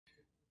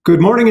Good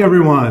morning,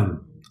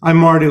 everyone. I'm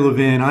Marty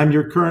Levin. I'm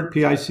your current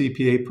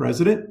PICPA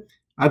president.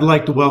 I'd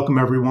like to welcome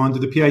everyone to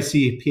the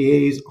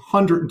PICPA's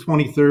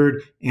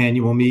 123rd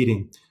annual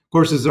meeting. Of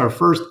course, this is our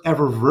first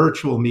ever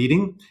virtual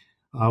meeting.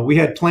 We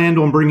had planned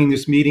on bringing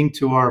this meeting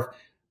to our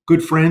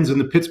good friends in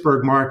the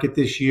Pittsburgh market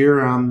this year.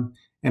 And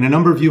a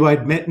number of you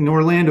I'd met in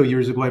Orlando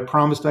years ago. I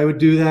promised I would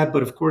do that,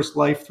 but of course,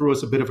 life threw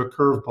us a bit of a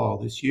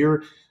curveball this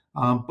year.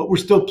 But we're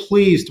still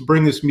pleased to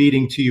bring this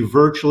meeting to you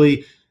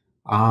virtually.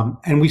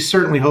 And we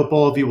certainly hope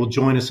all of you will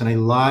join us in a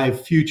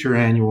live future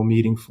annual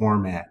meeting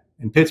format.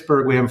 In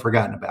Pittsburgh, we haven't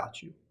forgotten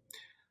about you.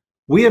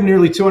 We have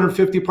nearly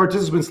 250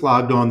 participants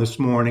logged on this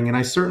morning, and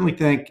I certainly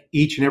thank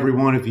each and every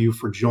one of you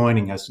for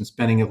joining us and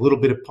spending a little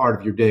bit of part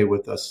of your day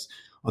with us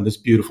on this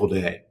beautiful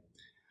day.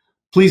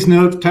 Please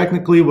note,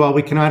 technically, while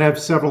we cannot have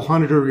several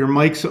hundred of your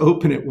mics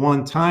open at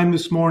one time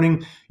this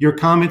morning, your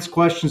comments,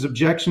 questions,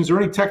 objections,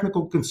 or any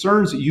technical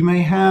concerns that you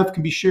may have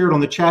can be shared on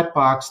the chat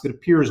box that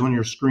appears on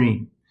your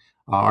screen.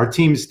 Our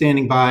team is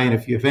standing by, and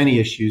if you have any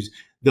issues,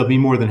 they'll be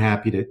more than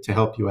happy to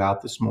help you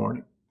out this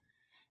morning.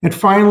 And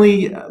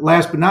finally,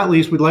 last but not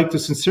least, we'd like to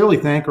sincerely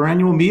thank our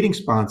annual meeting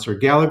sponsor,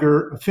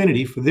 Gallagher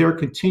Affinity, for their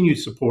continued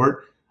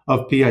support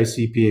of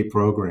PICPA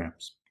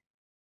programs.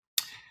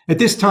 At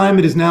this time,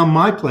 it is now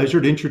my pleasure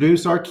to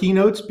introduce our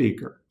keynote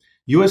speaker,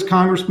 U.S.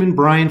 Congressman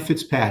Brian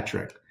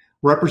Fitzpatrick,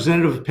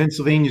 representative of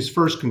Pennsylvania's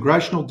 1st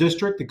Congressional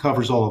District that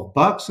covers all of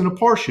Bucks and a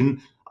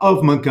portion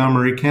of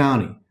Montgomery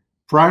County.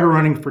 Prior to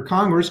running for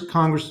Congress,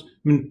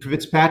 Congressman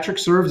Fitzpatrick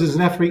served as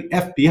an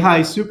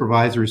FBI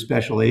supervisory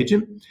special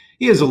agent.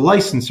 He is a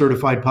licensed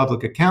certified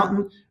public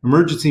accountant,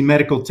 emergency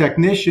medical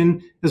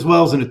technician, as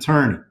well as an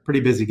attorney.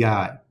 Pretty busy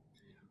guy.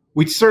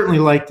 We'd certainly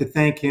like to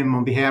thank him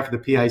on behalf of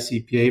the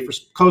PICPA for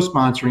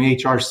co-sponsoring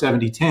H.R.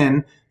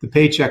 7010, the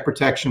Paycheck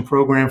Protection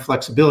Program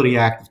Flexibility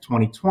Act of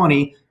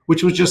 2020,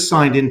 which was just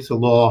signed into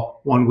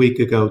law 1 week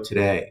ago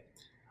today.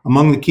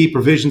 Among the key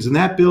provisions in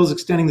that bill is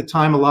extending the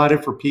time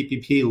allotted for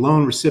PPP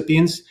loan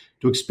recipients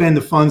to expend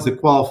the funds that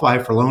qualify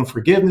for loan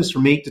forgiveness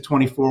from 8 to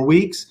 24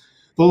 weeks.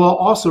 The law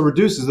also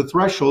reduces the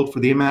threshold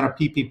for the amount of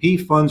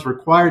PPP funds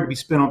required to be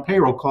spent on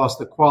payroll costs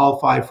that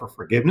qualify for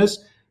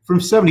forgiveness from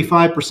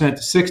 75%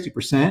 to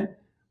 60%,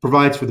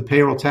 provides for the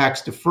payroll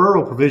tax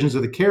deferral provisions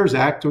of the CARES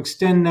Act to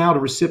extend now to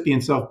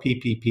recipients of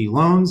PPP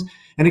loans,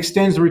 and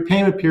extends the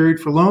repayment period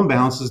for loan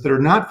balances that are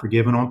not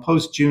forgiven on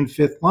post-June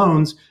 5th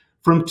loans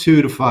from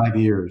 2 to 5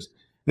 years.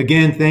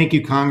 Again, thank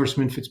you,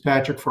 Congressman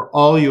Fitzpatrick, for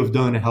all you have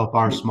done to help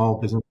our small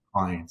business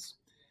clients.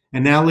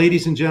 And now,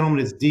 ladies and gentlemen,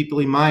 it's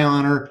deeply my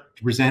honor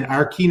to present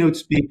our keynote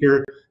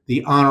speaker,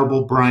 the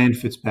Honorable Brian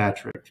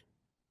Fitzpatrick.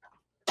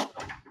 Good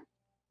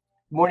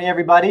morning,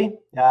 everybody.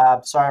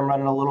 Sorry, I'm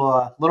running a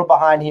little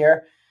behind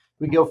here.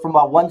 We go from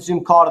one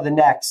Zoom call to the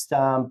next,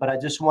 but I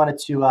just wanted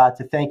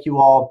to thank you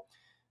all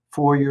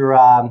for your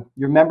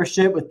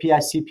membership with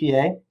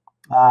PICPA.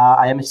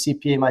 I am a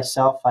CPA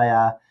myself.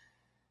 I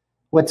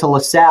went to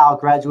LaSalle,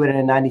 graduated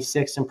in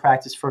 '96, and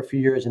practiced for a few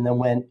years, and then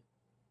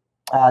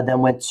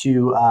went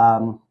to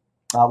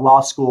law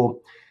school,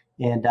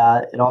 and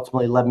it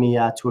ultimately led me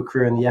to a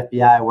career in the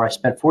FBI, where I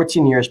spent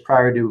 14 years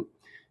prior to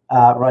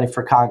running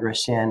for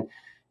Congress. And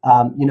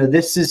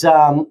this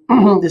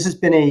has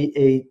been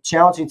a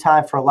challenging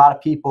time for a lot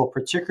of people,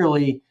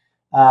 particularly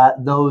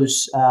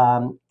those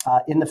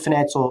in the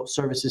financial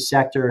services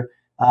sector,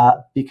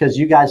 because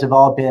you guys have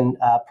all been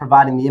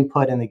providing the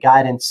input and the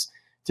guidance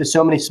to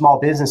so many small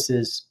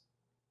businesses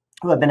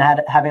who have been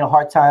having a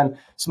hard time,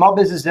 small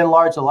businesses and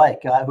large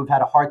alike, who've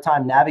had a hard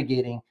time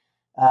navigating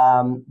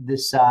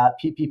this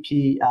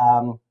PPP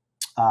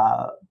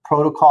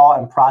protocol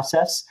and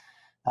process.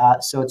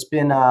 So it's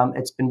been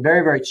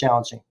very, very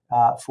challenging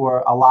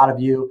for a lot of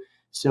you.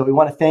 So we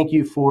want to thank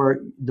you for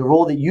the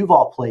role that you've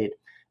all played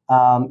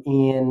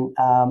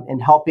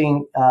in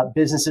helping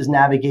businesses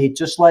navigate,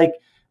 just like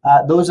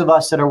those of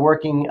us that are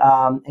working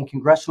in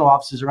congressional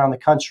offices around the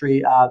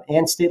country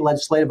and state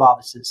legislative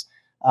offices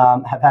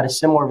have had a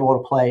similar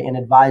role to play in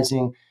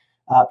advising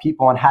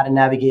people on how to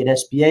navigate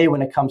SBA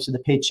when it comes to the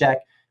Paycheck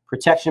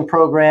Protection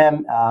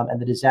Program and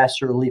the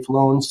disaster relief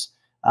loans,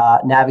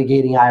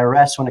 navigating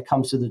IRS when it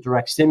comes to the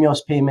direct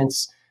stimulus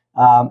payments,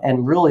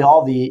 and really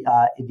all the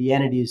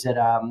entities that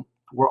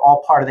were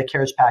all part of the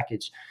CARES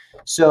package.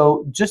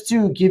 So just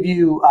to give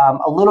you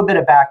a little bit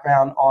of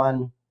background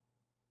on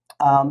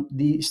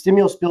the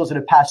stimulus bills that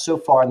have passed so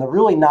far, and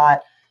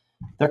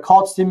they're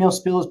called stimulus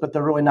bills, but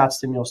they're really not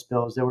stimulus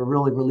bills. They were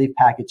really relief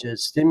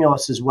packages.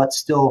 Stimulus is what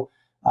still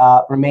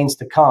remains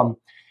to come.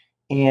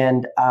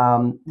 And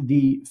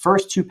the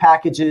first two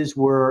packages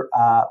were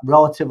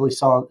relatively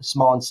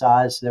small in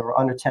size. They were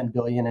under 10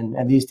 billion,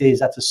 and these days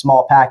that's a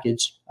small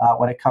package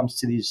when it comes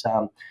to these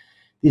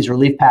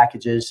relief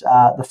packages.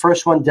 The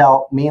first one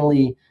dealt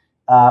mainly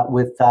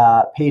with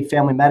paid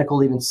family medical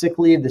leave and sick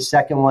leave. The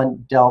second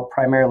one dealt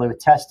primarily with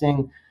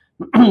testing.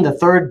 The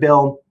third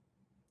bill,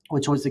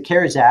 which was the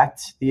CARES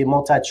Act, the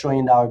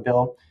multi-trillion-dollar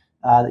bill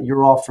that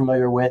you're all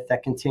familiar with,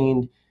 that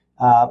contained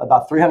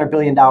about $300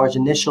 billion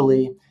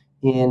initially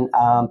in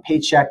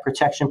Paycheck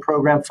Protection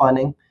Program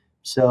funding,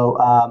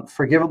 So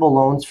forgivable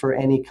loans for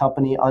any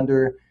company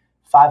under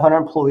 500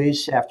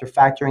 employees after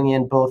factoring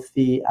in both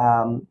the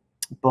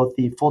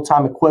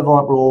full-time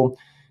equivalent rule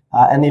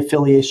and the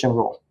affiliation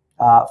rule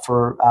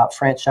for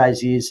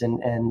franchisees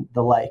and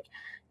the like.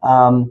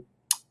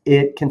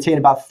 It contained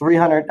about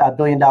 $300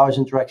 billion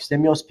in direct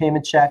stimulus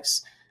payment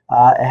checks.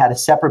 It had a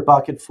separate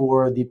bucket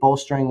for the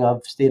bolstering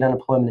of state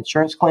unemployment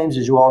insurance claims,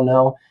 as you all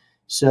know.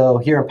 So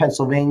here in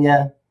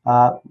Pennsylvania,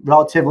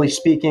 relatively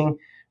speaking,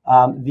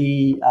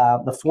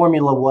 the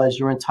formula was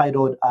you're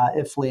entitled,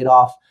 if laid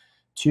off,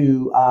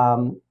 to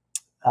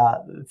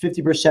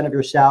 50% of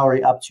your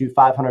salary up to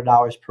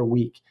 $500 per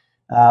week.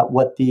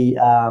 What the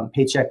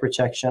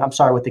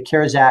what the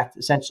CARES Act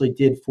essentially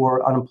did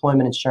for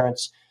unemployment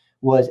insurance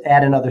was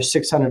add another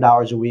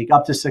 $600 a week,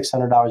 up to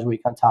 $600 a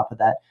week on top of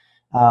that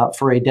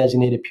for a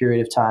designated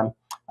period of time.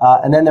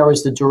 And then there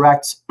was the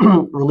direct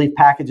relief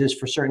packages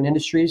for certain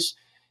industries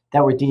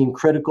that were deemed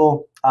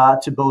critical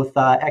to both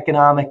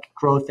economic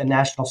growth and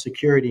national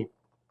security.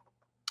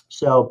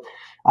 So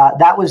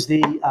that was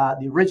the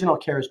original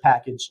CARES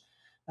package.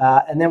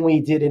 And then we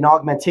did an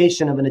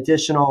augmentation of an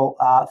additional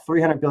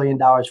 $300 billion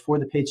for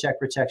the Paycheck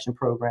Protection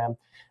Program.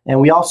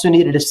 And we also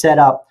needed to set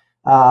up,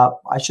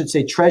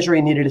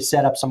 Treasury needed to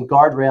set up some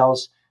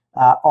guardrails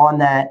on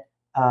that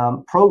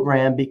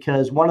program,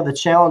 because one of the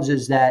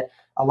challenges that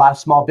a lot of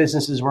small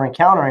businesses were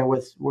encountering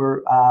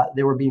were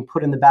they were being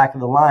put in the back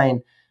of the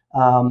line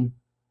for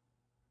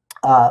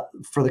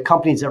the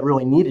companies that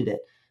really needed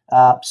it.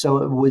 So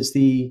it was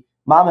the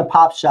mom and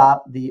pop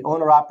shop, the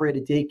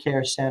owner-operated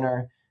daycare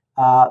center,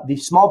 the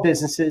small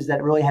businesses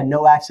that really had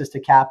no access to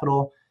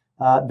capital,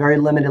 very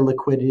limited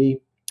liquidity,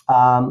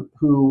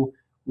 who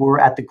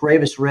were at the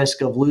gravest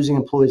risk of losing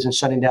employees and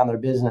shutting down their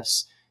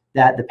business,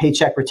 that the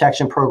Paycheck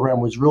Protection Program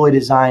was really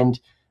designed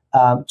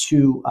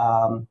to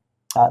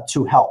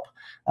help.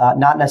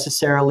 Not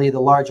necessarily the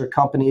larger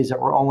companies that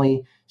were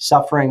only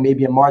suffering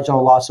maybe a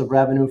marginal loss of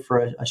revenue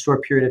for a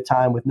short period of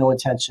time with no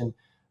intention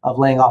of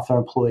laying off their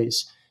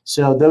employees.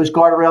 So those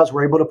guardrails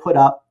were able to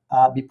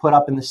be put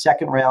up in the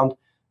second round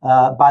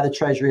by the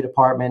Treasury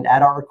Department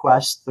at our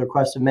request, the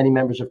request of many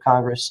members of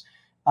Congress,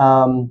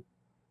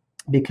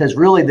 because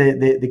really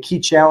the key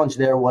challenge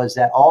there was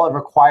that all it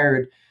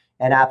required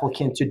an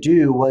applicant to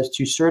do was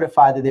to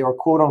certify that they were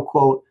quote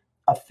unquote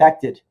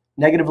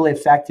negatively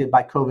affected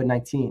by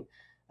COVID-19.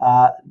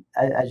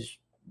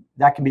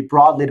 That can be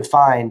broadly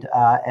defined,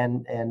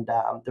 and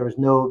there was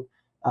no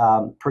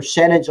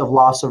percentage of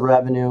loss of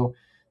revenue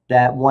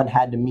that one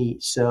had to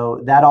meet. So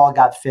that all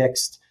got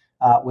fixed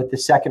with the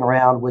second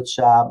round, which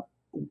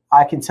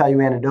I can tell you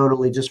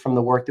anecdotally, just from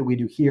the work that we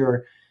do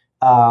here,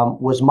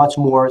 was much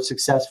more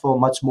successful,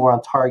 much more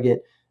on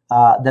target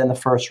than the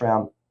first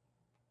round.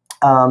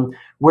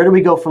 Where do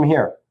we go from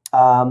here?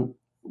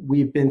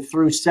 We've been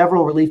through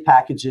several relief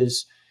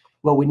packages.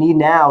 What we need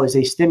now is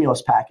a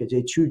stimulus package,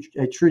 a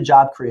true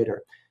job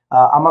creator.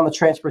 I'm on the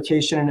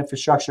Transportation and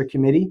Infrastructure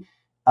Committee.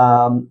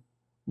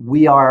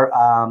 We are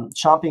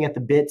chomping at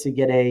the bit to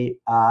get a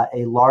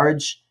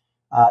large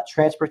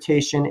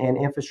transportation and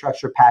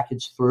infrastructure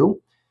package through,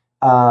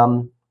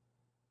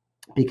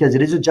 because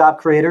it is a job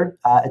creator.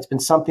 It's been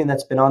something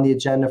that's been on the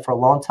agenda for a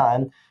long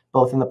time,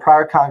 both in the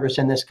prior Congress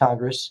and this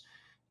Congress,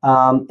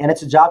 and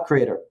it's a job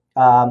creator.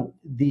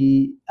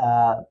 The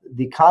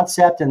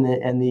concept and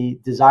the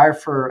desire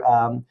for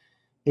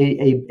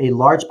a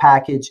large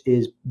package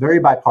is very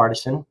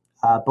bipartisan,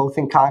 both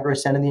in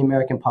Congress and in the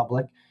American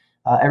public.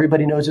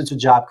 Everybody knows it's a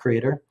job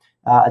creator.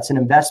 It's an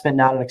investment,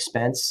 not an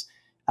expense.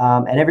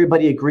 And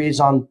everybody agrees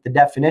on the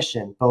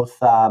definition,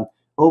 both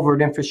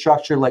overt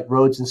infrastructure like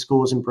roads and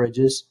schools and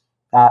bridges,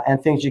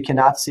 and things you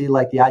cannot see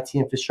like the IT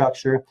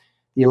infrastructure,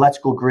 the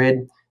electrical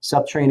grid,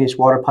 subterraneous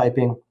water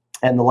piping,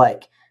 and the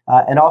like.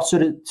 And also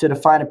to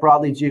define it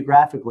broadly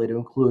geographically, to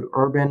include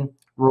urban,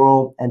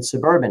 rural, and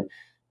suburban.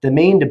 The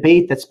main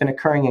debate that's been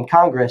occurring in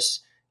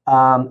Congress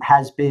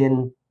has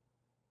been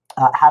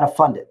how to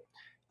fund it.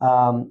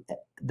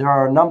 There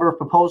are a number of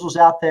proposals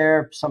out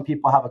there. Some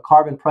people have a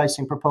carbon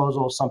pricing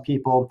proposal. Some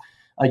people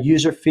a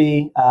user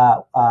fee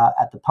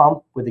at the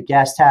pump with a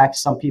gas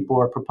tax. Some people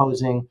are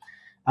proposing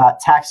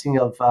taxing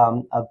of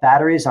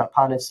batteries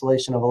upon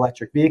installation of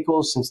electric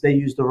vehicles, since they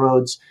use the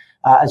roads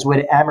as a way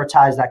to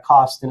amortize that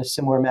cost in a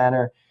similar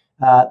manner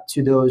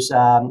to those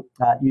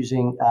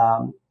using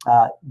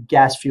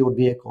gas-fueled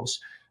vehicles.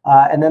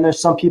 And then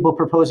there's some people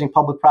proposing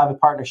public-private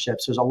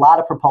partnerships. There's a lot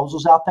of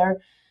proposals out there.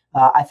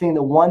 I think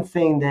the one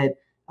thing that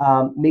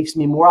makes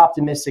me more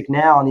optimistic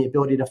now on the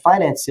ability to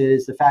finance it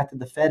is the fact that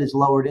the Fed has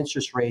lowered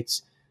interest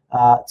rates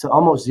to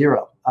almost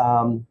zero,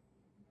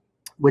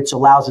 which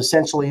allows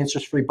essentially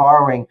interest-free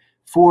borrowing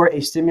for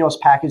a stimulus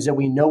package that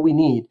we know we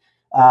need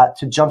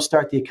to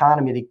jumpstart the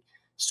economy, to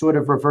sort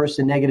of reverse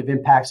the negative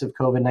impacts of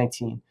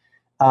COVID-19.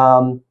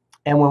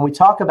 And when we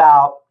talk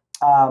about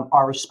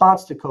our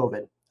response to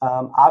COVID,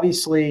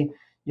 obviously,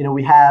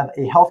 we have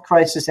a health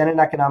crisis and an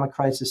economic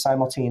crisis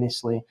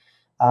simultaneously.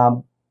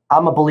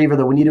 I'm a believer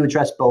that we need to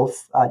address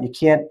both. You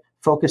can't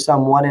focus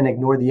on one and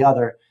ignore the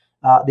other.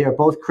 They are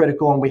both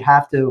critical, and we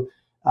have to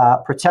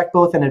protect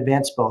both and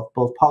advance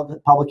both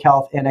public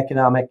health and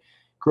economic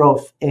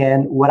growth.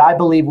 And what I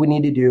believe we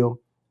need to do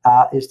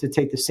is to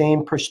take the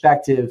same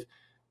perspective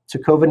to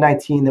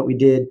COVID-19 that we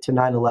did to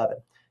 9/11.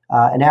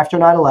 And after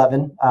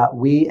 9/11,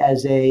 we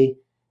as a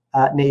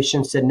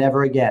nation said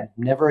never again.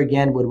 Never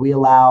again would we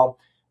allow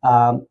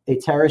a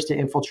terrorist to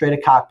infiltrate a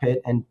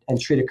cockpit and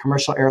treat a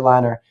commercial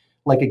airliner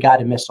like a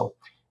guided missile.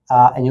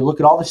 And you look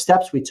at all the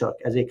steps we took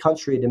as a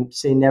country to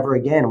say never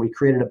again. We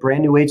created a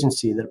brand new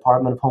agency, the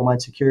Department of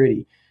Homeland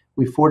Security.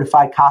 We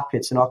fortified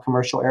cockpits in all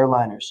commercial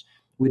airliners.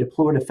 We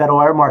deployed a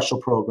federal air marshal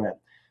program.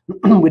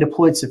 We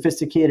deployed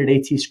sophisticated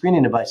AT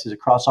screening devices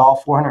across all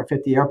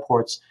 450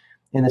 airports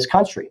in this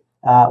country.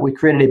 We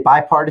created a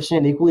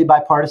bipartisan, equally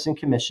bipartisan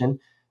commission,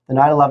 the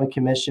 9/11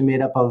 Commission,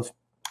 made up of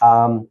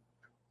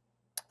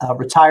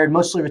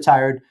mostly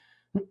retired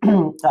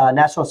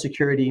national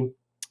security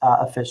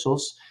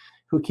officials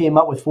who came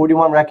up with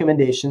 41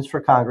 recommendations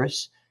for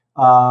Congress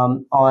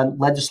on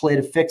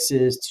legislative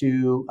fixes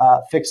to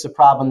fix the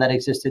problem that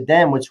existed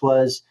then, which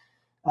was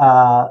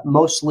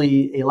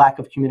mostly a lack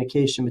of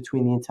communication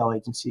between the intel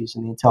agencies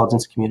and the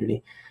intelligence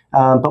community.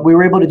 But we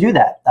were able to do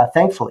that,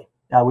 thankfully.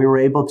 We were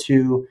able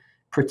to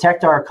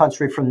protect our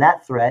country from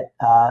that threat,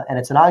 and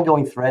it's an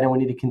ongoing threat, and we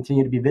need to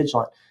continue to be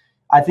vigilant.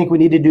 I think we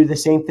need to do the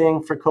same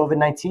thing for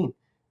COVID-19,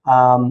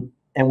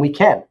 and we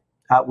can.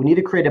 We need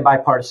to create a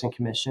bipartisan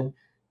commission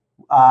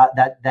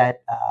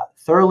that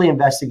thoroughly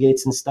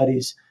investigates and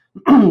studies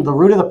the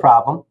root of the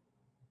problem.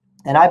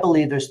 And I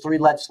believe there's 3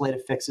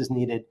 legislative fixes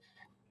needed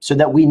so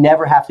that we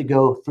never have to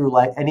go through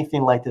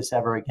anything like this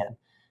ever again.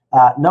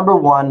 Number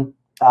one,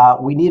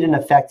 we need an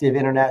effective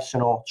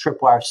international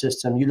tripwire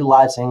system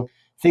utilizing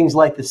things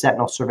like the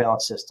Sentinel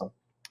surveillance system.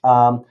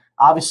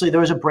 Obviously, there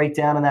was a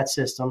breakdown in that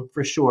system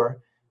for sure.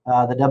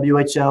 The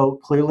WHO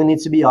clearly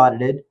needs to be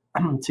audited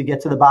to get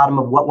to the bottom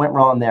of what went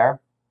wrong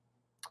there.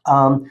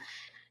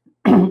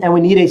 And we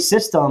need a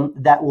system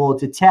that will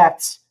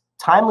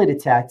timely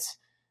detect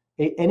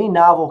any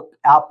novel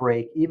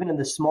outbreak, even in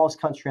the smallest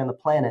country on the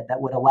planet,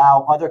 that would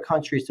allow other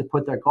countries to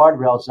put their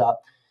guardrails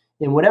up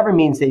in whatever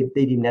means they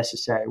deem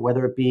necessary,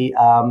 whether it be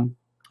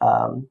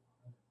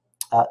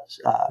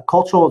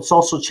cultural and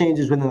social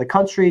changes within the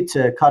country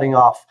to cutting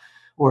off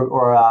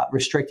or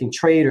restricting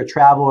trade or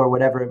travel or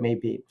whatever it may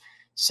be.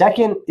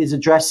 Second is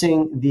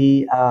addressing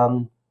the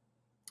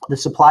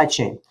supply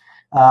chain.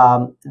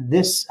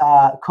 This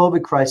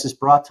COVID crisis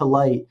brought to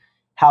light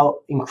how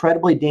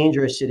incredibly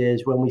dangerous it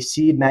is when we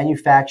see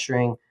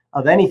manufacturing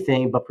of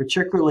anything, but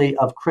particularly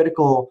of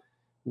critical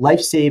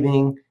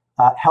life-saving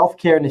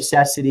healthcare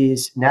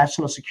necessities,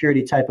 national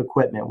security type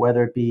equipment,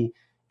 whether it be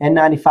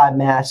N95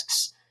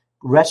 masks,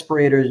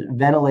 respirators,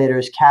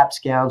 ventilators, caps,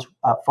 gowns,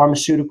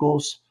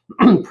 pharmaceuticals,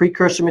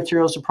 precursor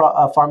materials to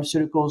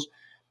pharmaceuticals,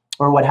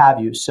 or what have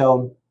you.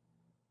 So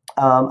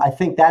I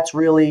think that's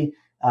really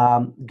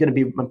going to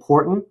be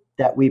important,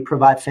 that we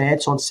provide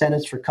financial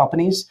incentives for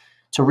companies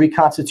to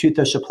reconstitute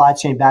their supply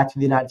chain back to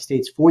the United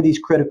States for these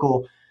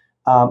critical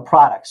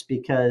products.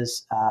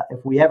 Because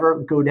if we ever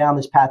go down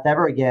this path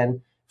ever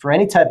again for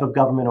any type of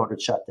government ordered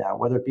shutdown,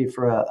 whether it be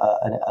for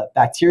a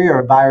bacteria or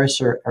a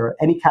virus or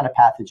any kind of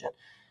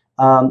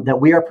pathogen, that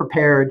we are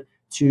prepared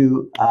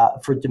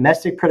for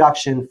domestic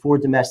production for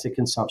domestic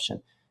consumption.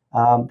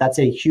 That's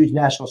a huge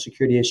national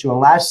security issue.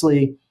 And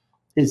lastly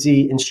is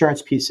the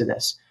insurance piece of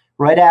this.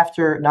 Right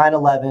after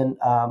 9/11,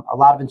 a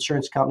lot of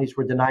insurance companies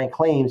were denying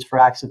claims for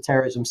acts of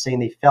terrorism, saying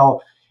they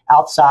fell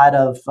outside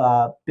of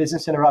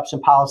business interruption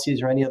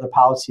policies or any other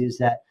policies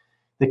that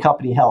the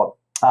company held.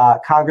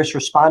 Congress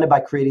responded by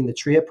creating the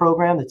TRIA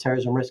program, the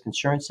Terrorism Risk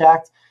Insurance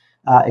Act.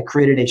 It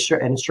created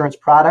an insurance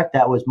product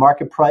that was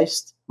market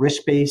priced,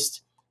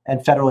 risk-based, and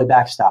federally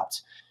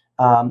backstopped.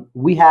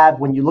 We have,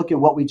 when you look at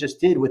what we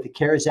just did with the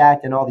CARES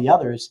Act and all the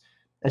others,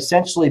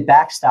 essentially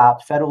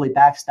federally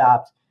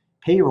backstopped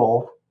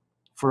payroll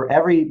for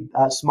every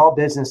small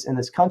business in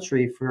this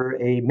country for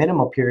a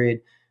minimum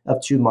period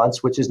of 2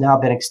 months, which has now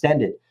been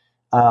extended.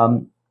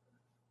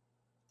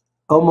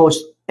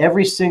 Almost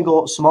every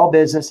single small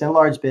business and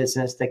large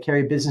business that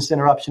carry business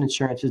interruption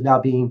insurance is now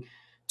being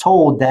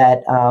told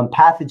that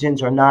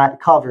pathogens are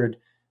not covered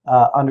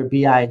under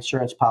BI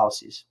insurance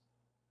policies.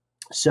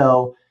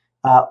 So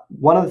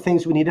one of the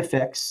things we need to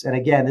fix, and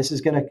again, this is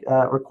going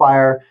to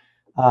require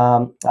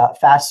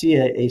FASC,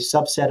 a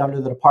subset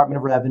under the Department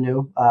of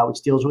Revenue,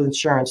 which deals with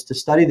insurance, to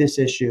study this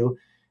issue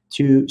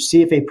to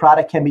see if a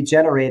product can be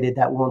generated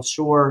that will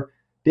insure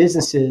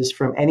businesses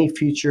from any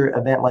future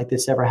event like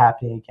this ever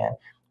happening again.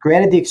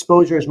 Granted, the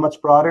exposure is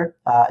much broader.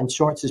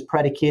 Insurance is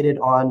predicated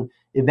on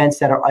events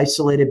that are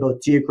isolated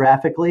both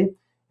geographically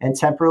and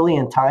temporally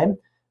in time.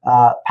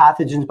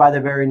 Pathogens, by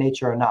their very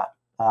nature, are not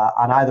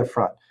on either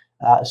front.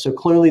 So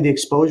clearly the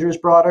exposure is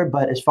broader,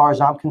 but as far as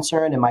I'm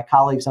concerned and my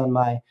colleagues on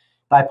my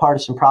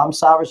bipartisan problem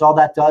solvers, all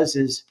that does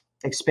is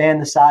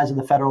expand the size of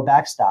the federal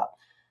backstop.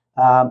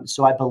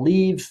 So I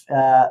believe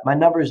my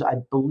numbers, I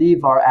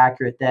believe, are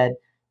accurate that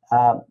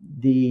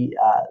the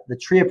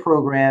TRIA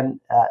program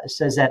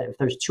says that if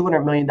there's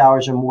 $200 million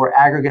or more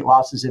aggregate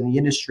losses in the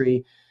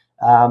industry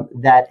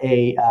that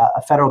a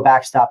federal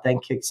backstop then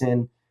kicks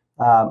in.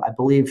 I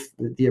believe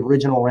the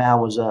original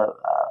round was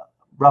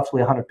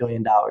roughly $100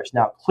 billion.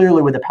 Now,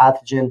 clearly with a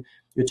pathogen,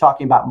 you're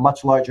talking about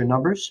much larger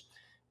numbers.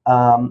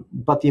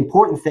 But the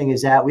important thing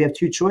is that we have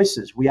two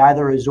choices. We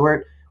either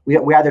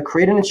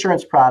create an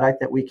insurance product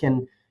that we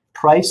can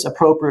price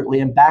appropriately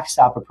and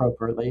backstop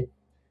appropriately,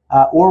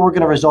 or we're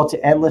going to result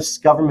to endless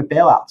government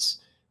bailouts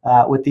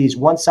with these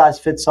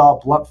one-size-fits-all,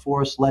 blunt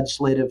force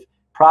legislative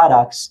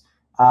products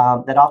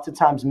that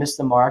oftentimes miss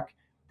the mark,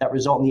 that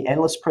result in the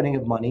endless printing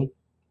of money,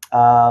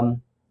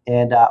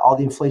 and all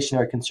the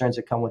inflationary concerns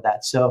that come with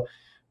that. So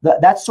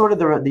that's sort of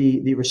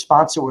the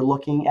response that we're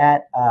looking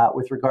at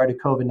with regard to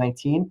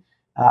COVID-19.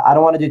 I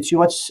don't want to do too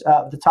much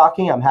of the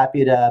talking. I'm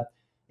happy to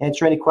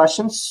answer any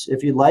questions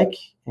if you'd like,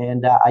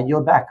 and I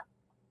yield back.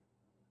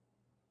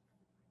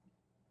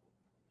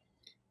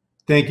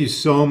 Thank you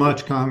so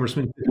much,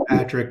 Congressman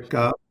Patrick,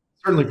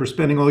 certainly for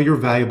spending all your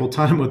valuable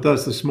time with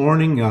us this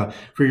morning,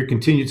 for your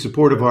continued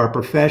support of our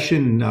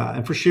profession,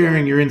 and for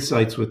sharing your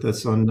insights with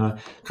us on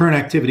current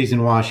activities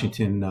in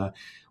Washington.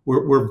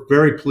 We're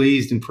very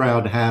pleased and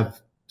proud to have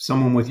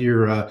someone with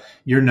your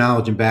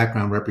knowledge and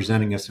background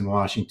representing us in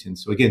Washington.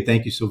 So again,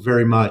 thank you so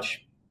very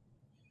much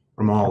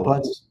from all of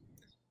us.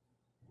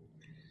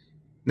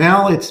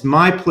 Now it's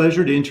my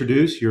pleasure to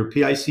introduce your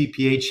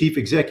PICPA Chief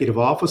Executive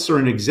Officer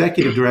and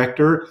Executive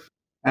Director,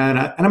 and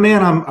a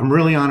man I'm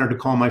really honored to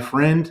call my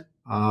friend,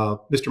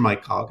 Mr.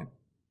 Mike Colgan.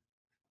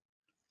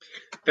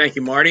 Thank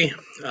you, Marty.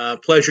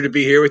 Pleasure to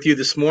be here with you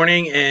this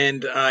morning,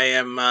 and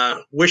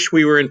I wish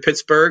we were in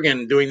Pittsburgh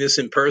and doing this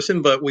in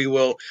person, but we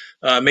will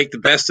make the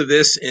best of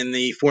this in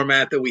the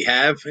format that we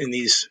have in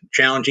these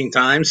challenging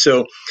times.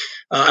 So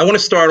I want to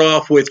start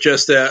off with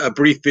just a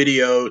brief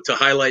video to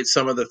highlight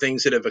some of the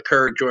things that have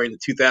occurred during the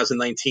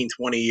 2019-20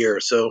 year.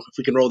 So if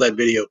we can roll that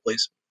video,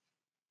 please.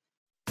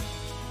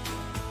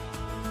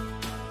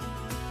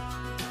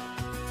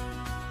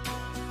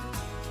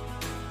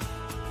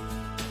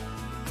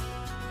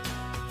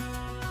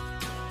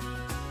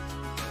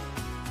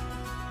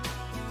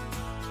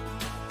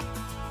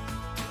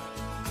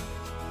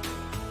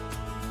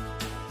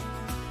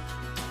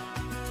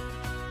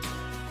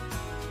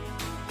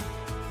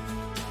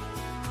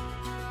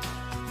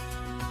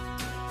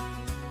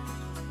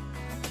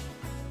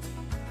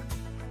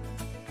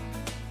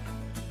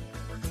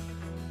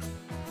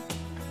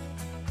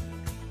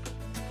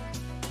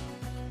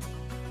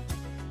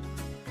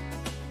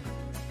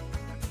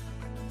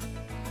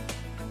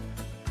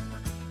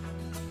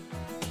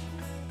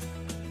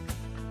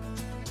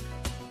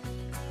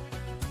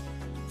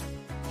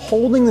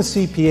 Holding the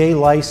CPA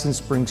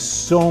license brings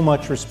so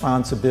much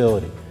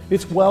responsibility.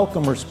 It's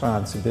welcome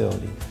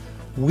responsibility.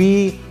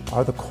 We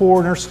are the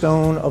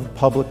cornerstone of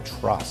public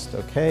trust,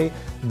 okay?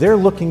 They're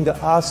looking to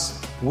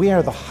us. We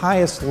are the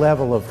highest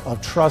level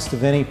of trust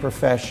of any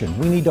profession.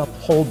 We need to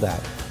uphold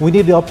that. We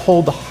need to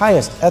uphold the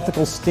highest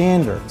ethical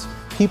standards.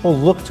 People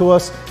look to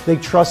us, they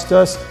trust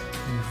us.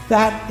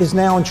 That is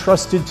now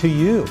entrusted to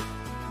you.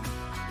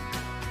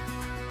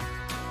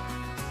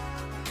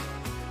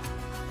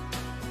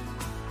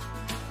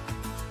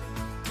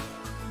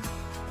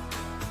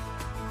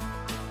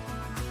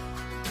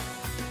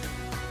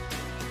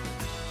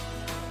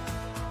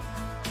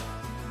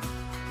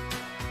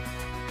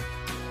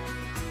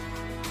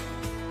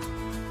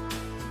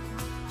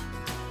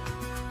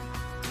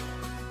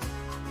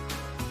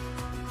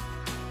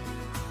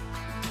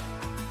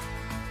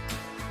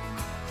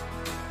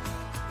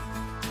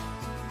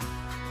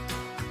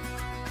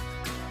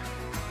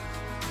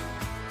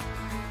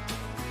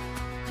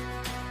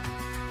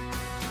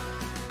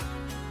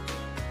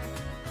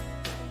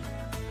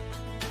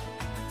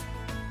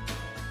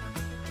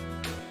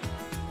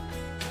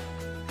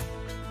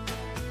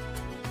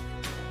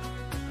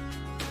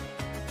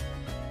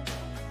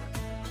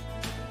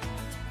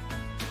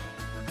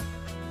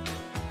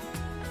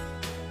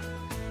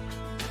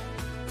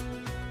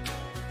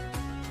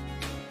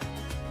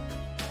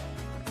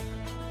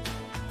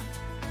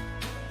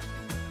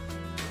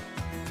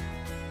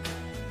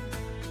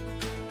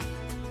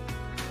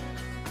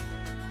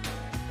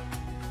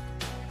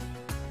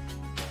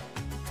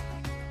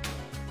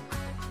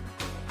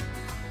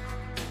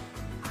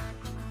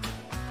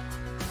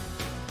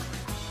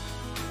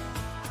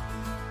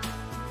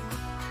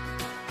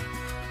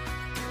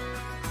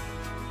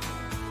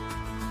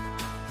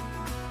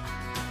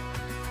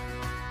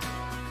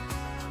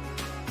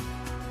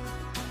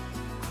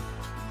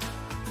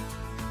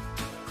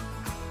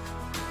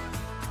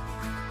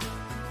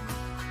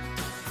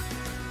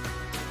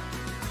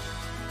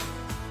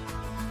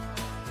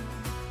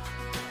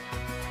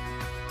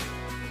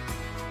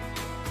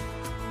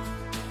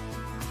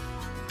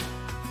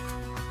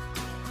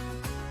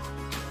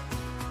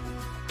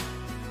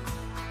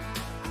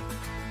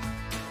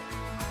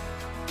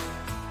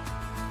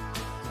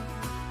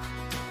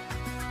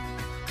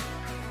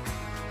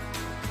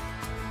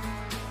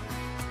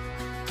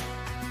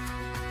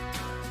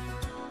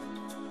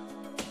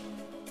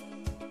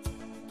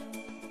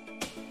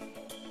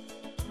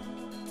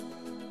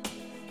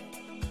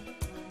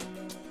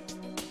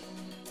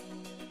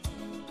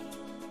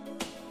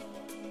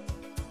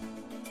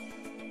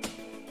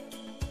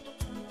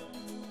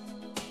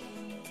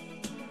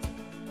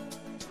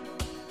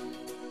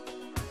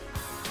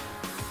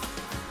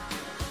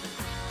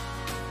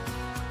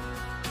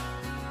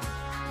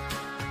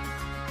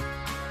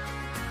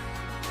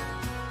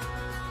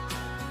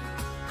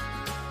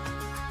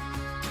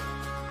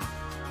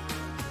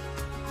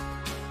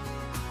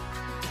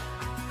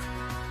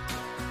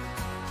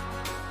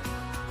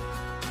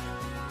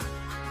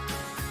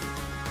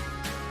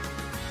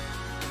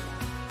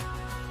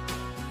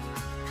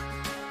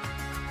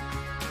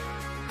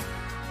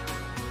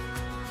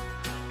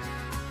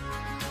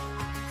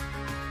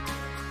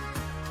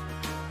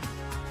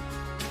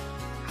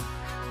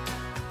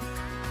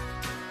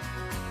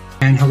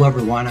 And hello,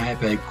 everyone. I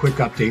have a quick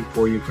update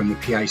for you from the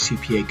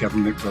PICPA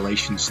Government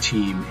Relations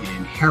team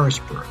in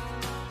Harrisburg.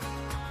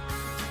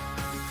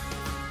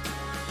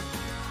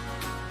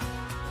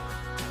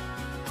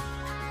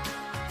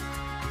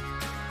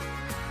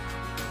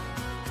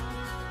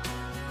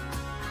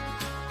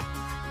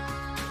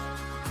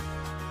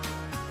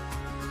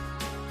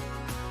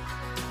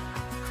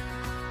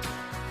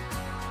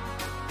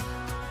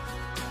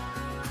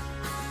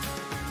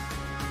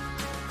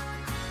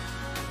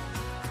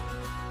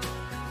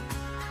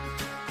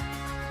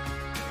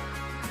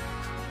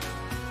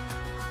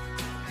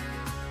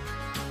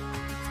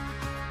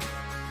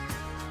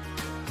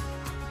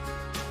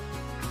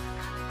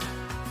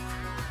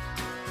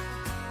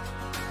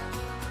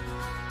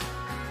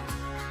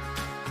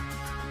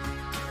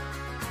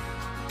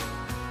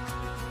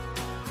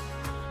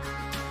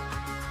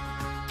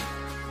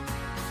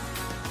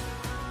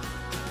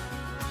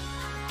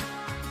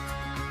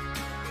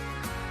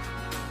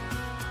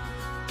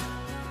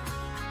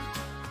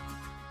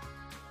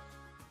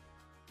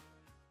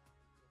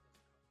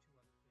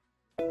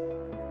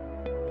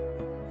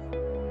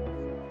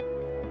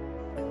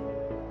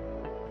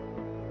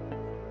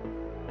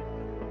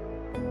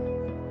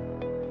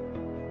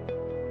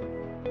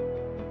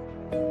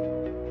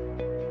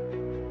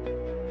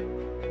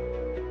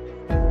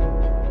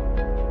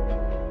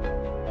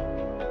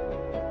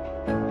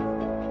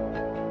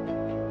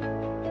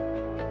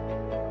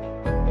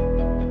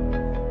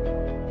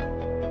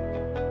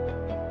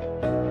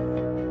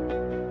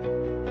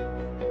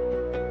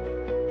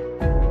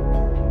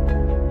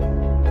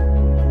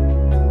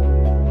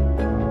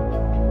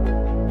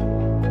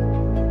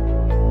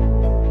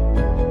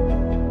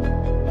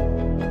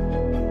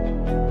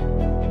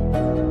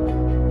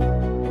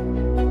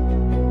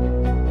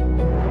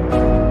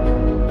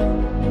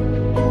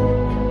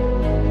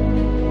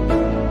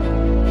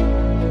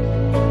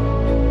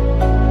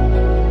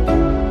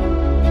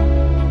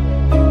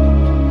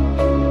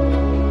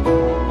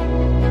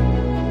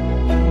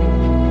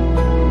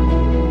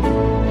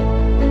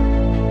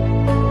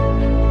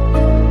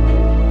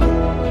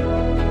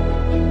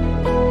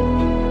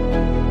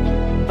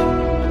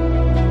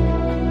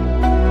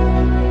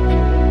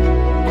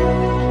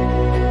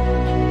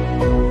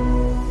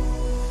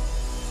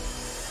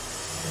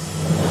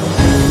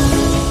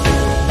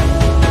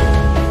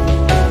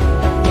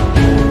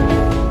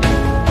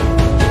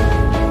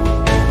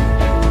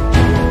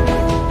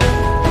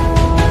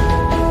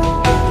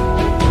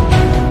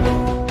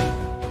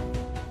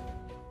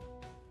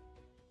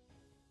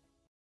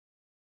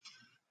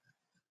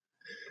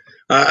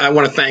 I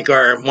want to thank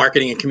our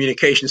marketing and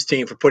communications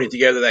team for putting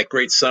together that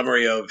great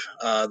summary of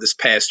this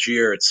past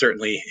year. It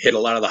certainly hit a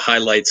lot of the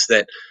highlights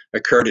that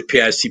occurred at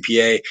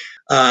PICPA.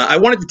 I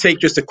wanted to take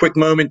just a quick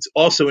moment to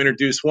also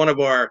introduce one of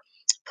our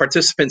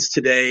participants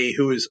today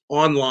who is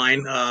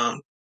online,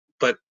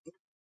 but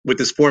with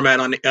this format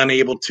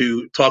unable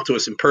to talk to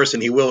us in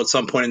person. He will at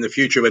some point in the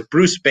future. But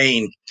Bruce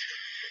Bain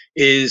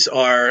is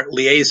our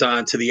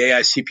liaison to the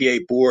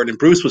AICPA board, and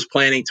Bruce was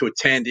planning to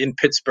attend in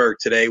Pittsburgh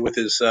today with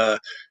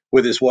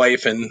his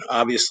wife, and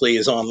obviously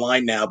is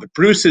online now. But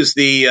Bruce is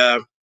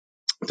the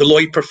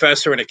Deloitte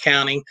professor in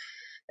accounting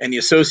and the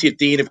associate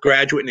dean of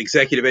graduate and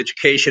executive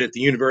education at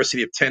the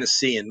University of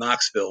Tennessee in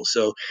Knoxville.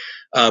 So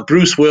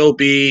Bruce will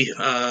be,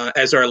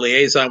 as our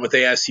liaison with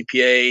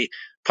AICPA,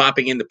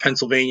 popping into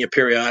Pennsylvania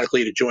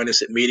periodically to join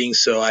us at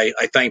meetings. So I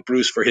thank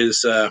Bruce for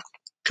his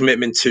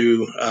commitment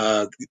to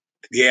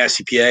the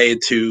AICPA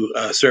and to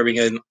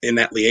serving in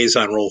that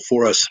liaison role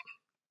for us.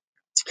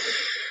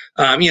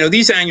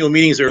 These annual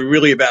meetings are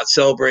really about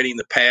celebrating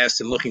the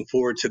past and looking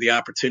forward to the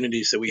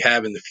opportunities that we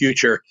have in the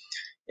future.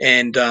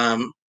 And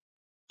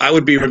I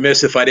would be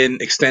remiss if I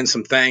didn't extend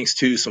some thanks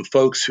to some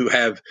folks who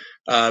have,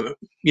 helped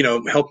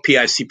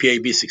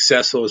PICPA be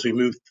successful as we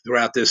move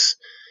throughout this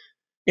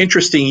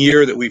interesting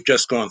year that we've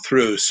just gone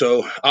through.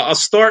 So I'll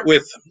start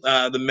with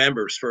the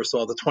members, first of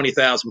all, the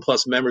 20,000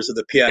 plus members of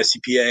the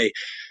PICPA,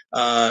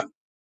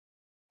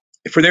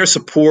 for their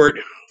support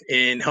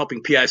in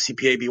helping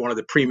PICPA be one of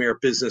the premier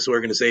business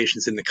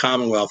organizations in the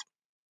Commonwealth.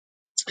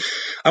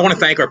 I want to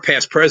thank our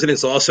past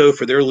presidents also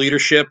for their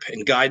leadership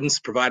and guidance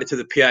provided to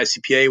the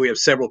PICPA. We have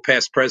several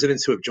past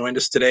presidents who have joined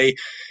us today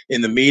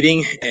in the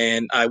meeting,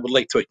 and I would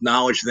like to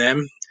acknowledge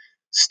them.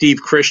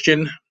 Steve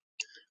Christian,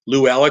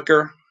 Lou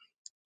Elliker,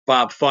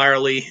 Bob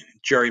Firely,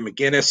 Jerry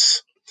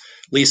McGinnis,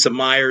 Lisa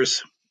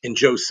Myers, and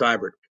Joe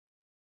Seibert.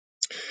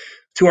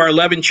 To our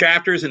 11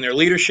 chapters and their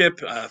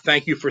leadership,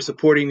 thank you for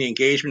supporting the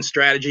engagement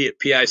strategy at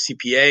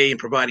PICPA and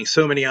providing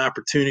so many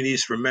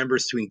opportunities for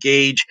members to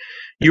engage.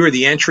 You are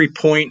the entry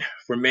point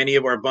for many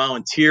of our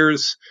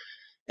volunteers,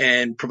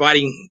 and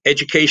providing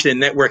education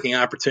and networking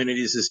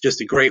opportunities is just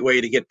a great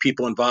way to get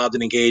people involved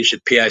and engaged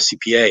at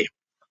PICPA.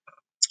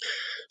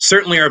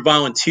 Certainly our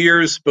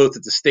volunteers, both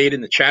at the state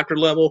and the chapter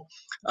level,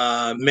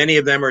 many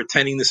of them are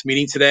attending this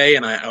meeting today,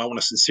 and I want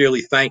to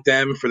sincerely thank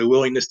them for the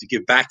willingness to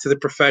give back to the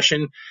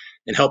profession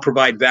and help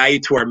provide value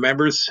to our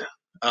members.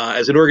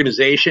 As an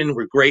organization,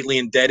 we're greatly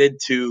indebted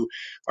to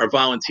our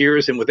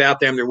volunteers, and without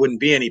them, there wouldn't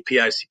be any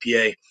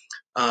PICPA.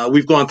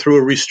 We've gone through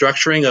a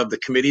restructuring of the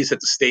committees at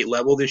the state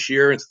level this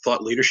year into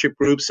thought leadership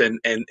groups, and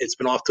it's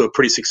been off to a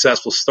pretty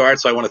successful start.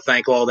 So I want to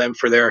thank all of them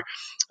for their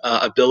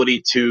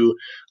ability to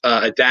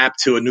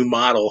adapt to a new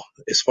model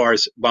as far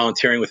as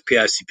volunteering with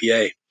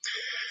PICPA.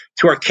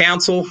 To our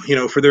council,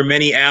 for their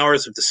many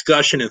hours of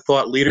discussion and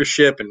thought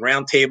leadership and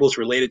roundtables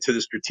related to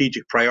the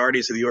strategic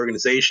priorities of the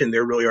organization.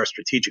 They're really our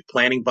strategic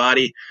planning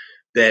body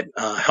that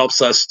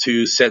helps us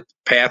to set the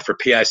path for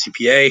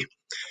PICPA.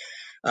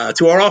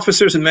 To our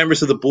officers and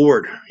members of the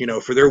board,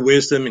 for their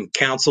wisdom and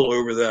counsel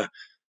over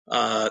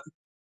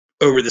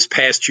this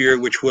past year,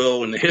 which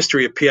will, in the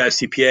history of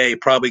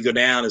PICPA, probably go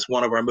down as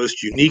one of our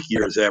most unique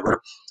years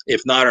ever,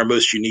 if not our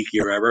most unique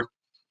year ever.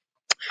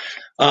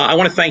 I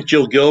want to thank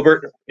Jill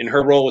Gilbert in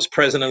her role as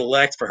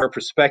president-elect for her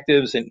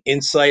perspectives and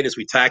insight as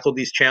we tackle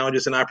these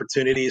challenges and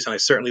opportunities. And I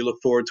certainly look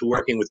forward to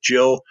working with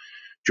Jill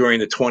during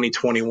the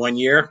 2021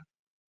 year.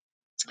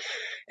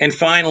 And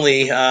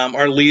finally,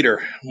 our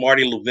leader,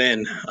 Marty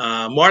Levin.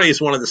 Marty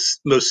is one of the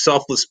most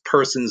selfless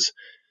persons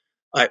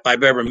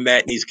I've ever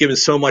met. And he's given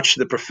so much to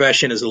the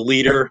profession as a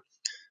leader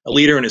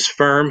in his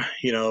firm,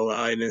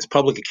 in his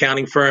public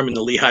accounting firm in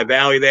the Lehigh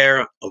Valley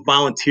there, a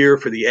volunteer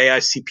for the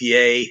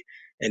AICPA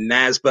and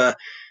NASBA.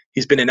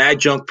 He's been an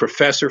adjunct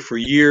professor for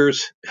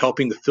years,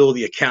 helping to fill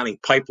the accounting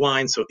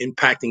pipeline, so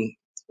impacting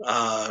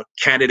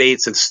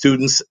candidates and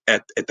students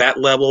at that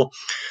level.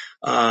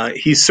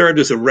 He served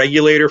as a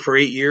regulator for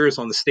 8 years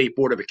on the State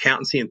Board of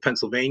Accountancy in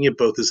Pennsylvania,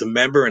 both as a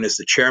member and as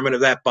the chairman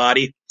of that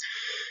body.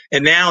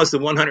 And now as the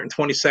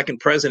 122nd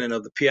president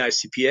of the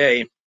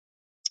PICPA,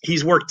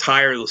 he's worked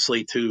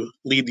tirelessly to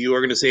lead the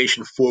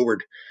organization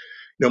forward.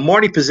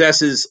 Marty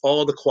possesses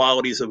all the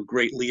qualities of a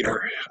great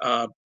leader: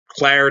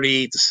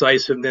 clarity,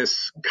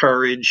 decisiveness,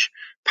 courage,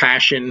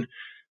 passion,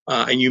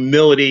 and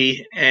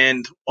humility.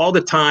 And all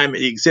the time,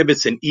 he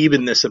exhibits an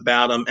evenness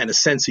about him and a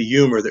sense of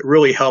humor that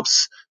really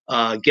helps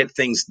get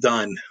things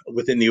done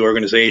within the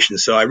organization.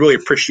 So I really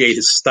appreciate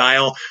his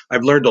style.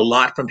 I've learned a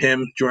lot from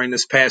him during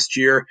this past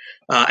year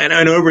and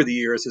over the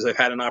years as I've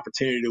had an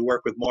opportunity to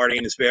work with Marty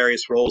in his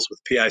various roles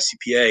with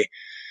PICPA.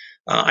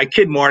 I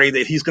kid Marty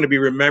that he's going to be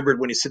remembered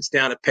when he sits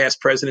down at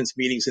past presidents'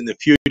 meetings in the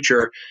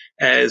future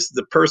as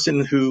the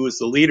person who was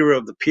the leader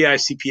of the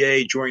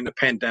PICPA during the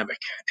pandemic.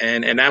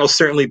 And that'll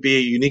certainly be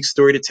a unique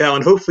story to tell,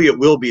 and hopefully it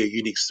will be a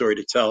unique story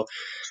to tell.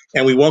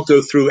 And we won't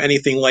go through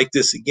anything like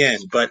this again.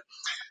 But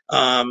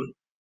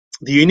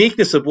the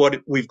uniqueness of what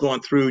we've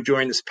gone through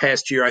during this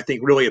past year, I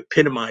think, really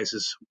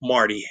epitomizes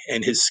Marty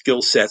and his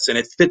skill sets, and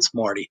it fits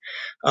Marty.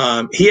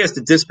 He has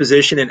the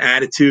disposition and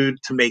attitude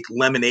to make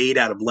lemonade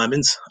out of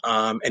lemons,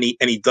 and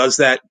he does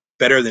that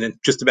better than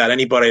just about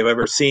anybody I've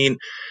ever seen.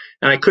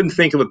 And I couldn't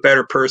think of a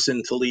better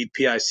person to lead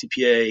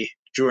PICPA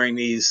during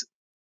these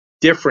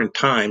different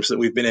times that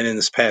we've been in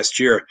this past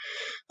year.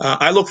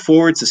 I look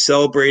forward to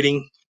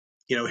celebrating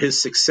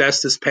his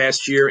success this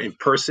past year in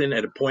person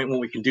at a point when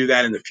we can do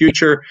that in the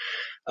future.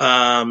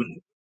 And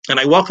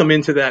I welcome him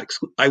into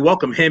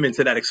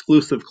that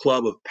exclusive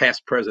club of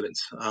past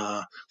presidents,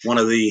 one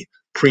of the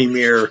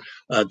premier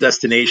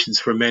destinations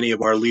for many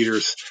of our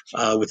leaders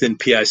within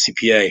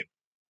PICPA.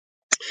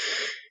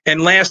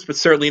 And last but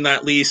certainly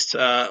not least,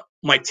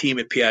 my team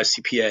at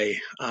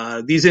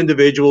PICPA. These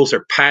individuals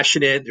are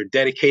passionate, they're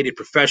dedicated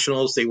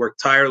professionals, they work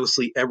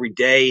tirelessly every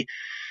day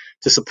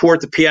to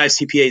support the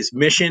PICPA's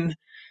mission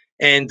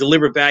and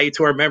deliver value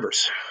to our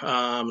members.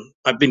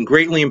 I've been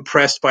greatly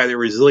impressed by their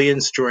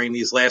resilience during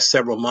these last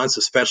several months,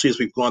 especially as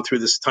we've gone through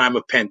this time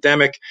of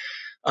pandemic,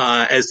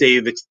 as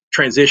they've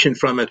transitioned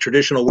from a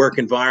traditional work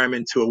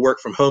environment to a work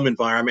from home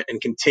environment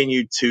and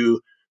continued to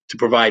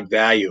provide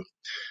value.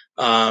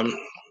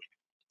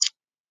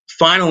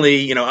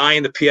 Finally, I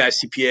and the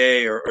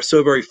PICPA are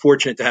so very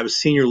fortunate to have a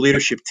senior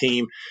leadership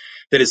team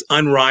that is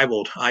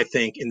unrivaled, I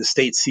think, in the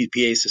state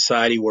CPA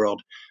society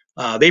world.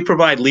 They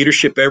provide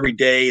leadership every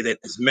day that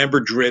is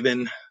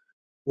member-driven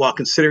while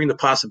considering the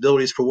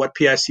possibilities for what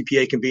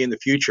PICPA can be in the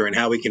future and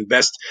how we can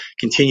best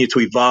continue to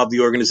evolve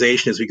the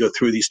organization as we go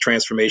through these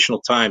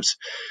transformational times.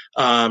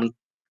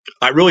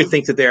 I really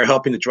think that they are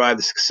helping to drive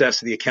the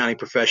success of the accounting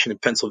profession in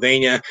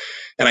Pennsylvania,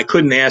 and I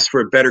couldn't ask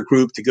for a better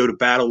group to go to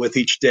battle with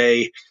each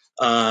day,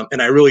 and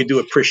I really do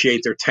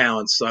appreciate their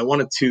talents. So I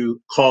wanted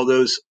to call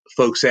those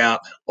folks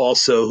out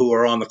also who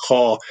are on the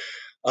call.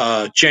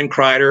 Jen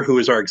Kreider, who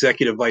is our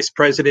Executive Vice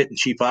President and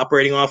Chief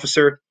Operating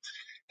Officer,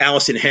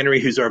 Allison Henry,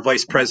 who's our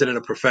Vice President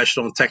of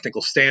Professional and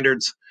Technical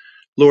Standards,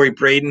 Lori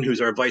Braden, who's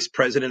our Vice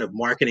President of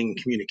Marketing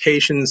and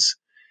Communications,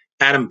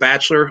 Adam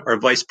Batchelor, our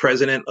Vice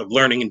President of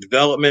Learning and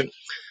Development,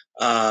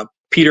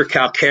 Peter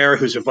Calcara,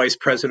 who's our Vice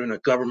President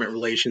of Government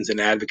Relations and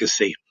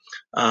Advocacy.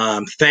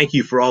 Thank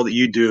you for all that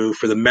you do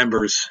for the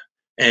members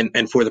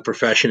and for the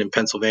profession in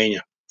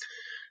Pennsylvania.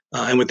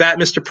 And with that,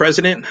 Mr.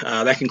 President,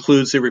 that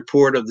concludes the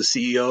report of the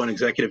CEO and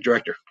Executive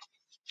Director.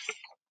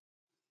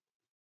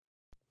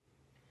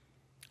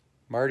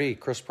 Marty,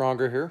 Chris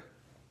Pronger here.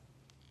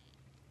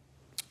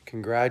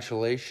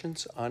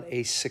 Congratulations on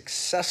a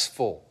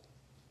successful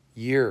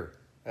year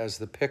as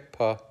the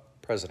PICPA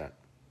president.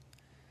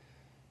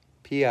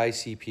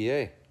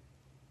 PICPA,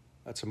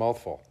 that's a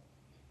mouthful.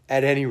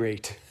 at any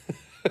rate,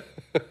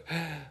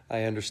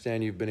 I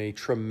understand you've been a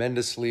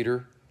tremendous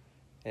leader,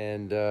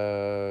 and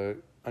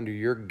under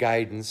your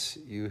guidance,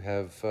 you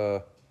have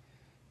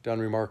done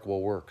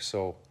remarkable work.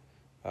 So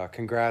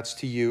congrats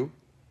to you.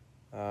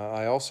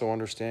 I also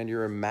understand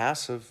you're a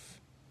massive,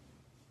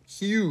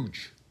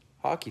 huge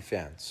hockey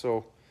fan.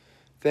 So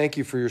thank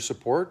you for your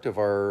support of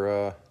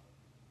our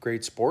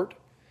great sport.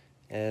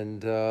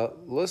 And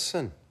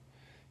listen,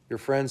 your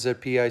friends at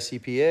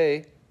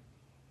PICPA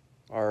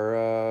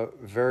are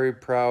very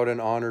proud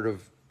and honored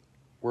of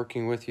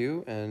working with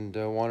you, and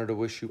wanted to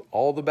wish you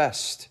all the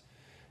best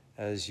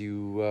as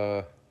you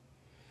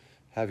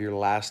have your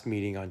last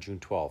meeting on June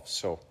 12th.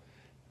 So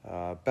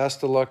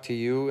best of luck to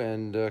you,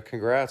 and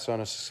congrats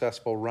on a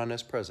successful run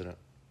as president.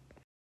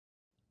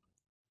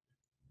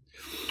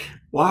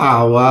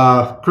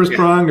 Wow, Chris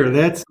Pronger,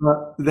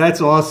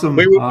 that's awesome.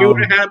 We would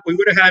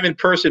have had him in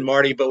person,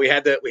 Marty, but we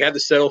had to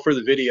settle for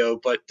the video.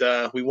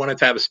 But we wanted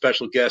to have a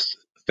special guest.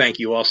 Thank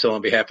you also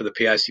on behalf of the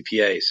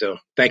PICPA. So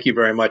thank you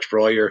very much for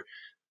all your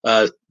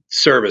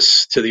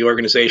service to the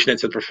organization and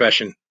to the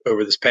profession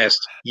over this past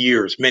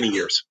years, many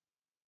years.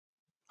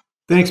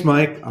 Thanks,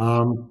 Mike.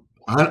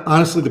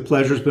 Honestly, the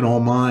pleasure's been all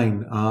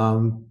mine.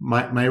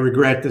 My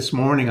regret this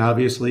morning,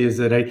 obviously, is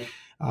that I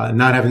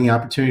not having the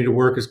opportunity to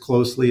work as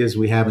closely as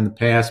we have in the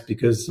past,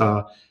 because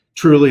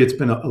truly it's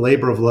been a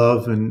labor of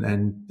love,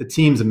 and the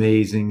team's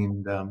amazing,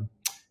 and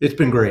it's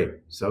been great.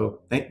 So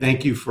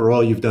thank you for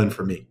all you've done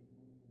for me.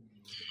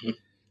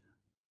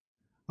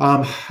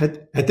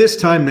 At this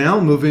time now,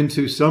 move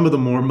into some of the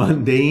more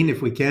mundane,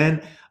 if we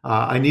can.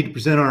 I need to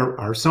present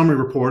our summary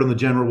report on the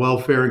general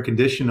welfare and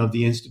condition of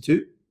the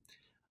Institute.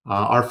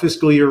 Our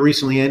fiscal year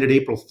recently ended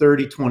April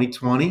 30,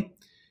 2020,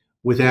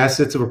 with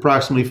assets of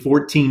approximately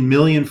 $14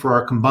 million for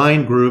our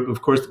combined group.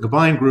 Of course, the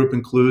combined group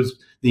includes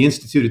the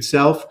Institute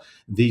itself,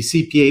 the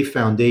CPA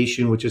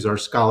Foundation, which is our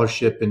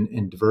scholarship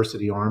and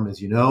diversity arm,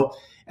 as you know,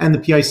 and the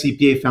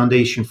PICPA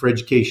Foundation for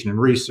Education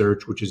and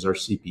Research, which is our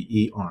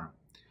CPE arm.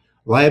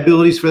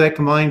 Liabilities for that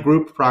combined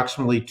group,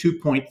 approximately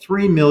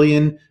 $2.3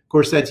 million. Of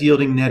course, that's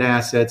yielding net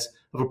assets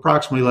of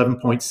approximately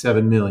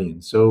 $11.7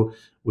 million. So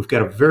we've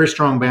got a very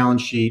strong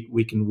balance sheet.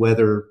 We can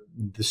weather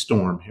the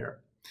storm here.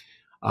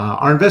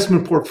 Our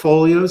investment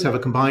portfolios have a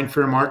combined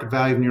fair market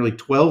value of nearly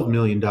 $12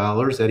 million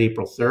at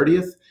April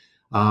 30th.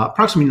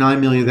 Approximately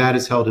 $9 million of that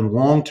is held in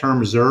long-term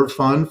reserve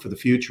fund for the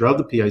future of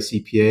the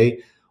PICPA,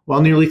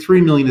 while nearly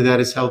 $3 million of that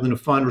is held in a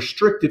fund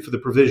restricted for the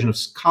provision of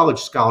college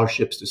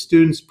scholarships to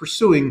students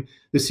pursuing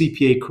the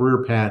CPA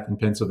career path in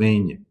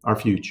Pennsylvania, our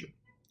future.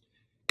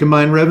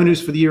 Combined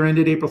revenues for the year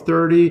ended April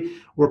 30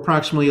 were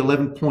approximately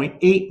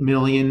 $11.8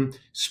 million,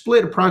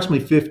 split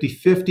approximately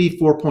 50-50,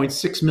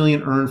 $4.6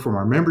 million earned from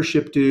our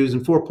membership dues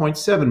and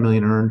 $4.7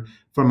 million earned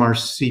from our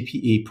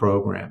CPE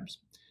programs.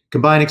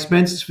 Combined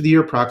expenses for the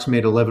year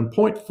approximate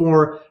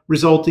 $11.4,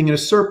 resulting in a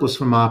surplus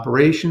from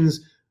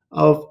operations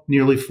of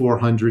nearly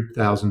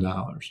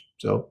 $400,000.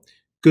 So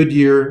good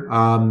year.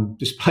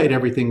 Despite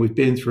everything we've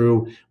been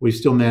through, we've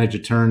still managed to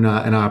turn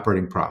an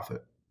operating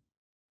profit.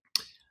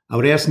 I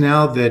would ask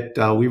now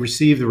that we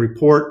receive the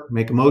report,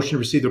 make a motion to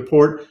receive the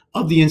report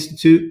of the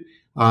Institute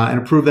and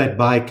approve that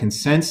by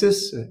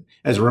consensus.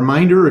 As a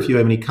reminder, if you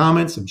have any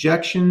comments,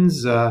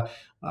 objections, or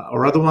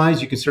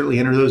otherwise, you can certainly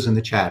enter those in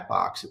the chat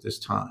box at this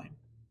time.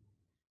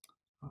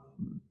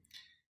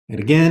 And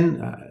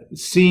again,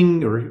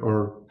 seeing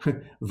or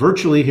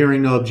virtually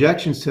hearing no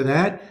objections to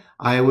that,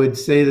 I would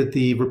say that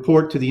the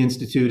report to the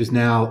Institute is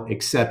now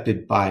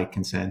accepted by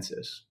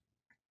consensus.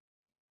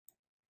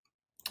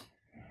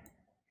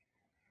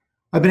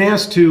 I've been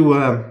asked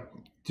to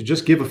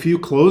just give a few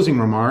closing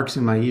remarks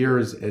in my year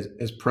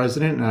as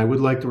president, and I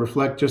would like to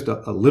reflect just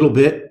a little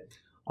bit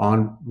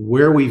on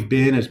where we've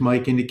been, as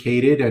Mike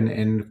indicated,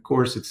 and of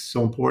course, it's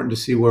so important to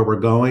see where we're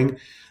going.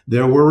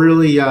 There were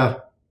really,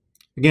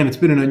 again, it's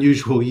been an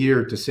unusual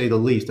year, to say the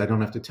least. I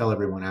don't have to tell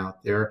everyone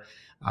out there.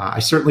 I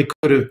certainly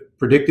could have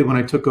predicted when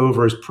I took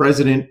over as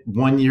president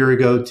 1 year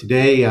ago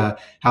today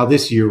how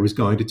this year was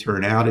going to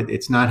turn out.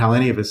 It's not how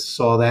any of us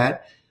saw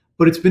that.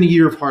 But it's been a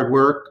year of hard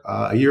work,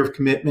 a year of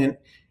commitment,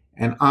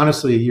 and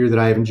honestly, a year that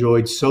I have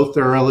enjoyed so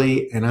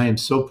thoroughly. And I am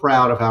so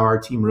proud of how our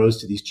team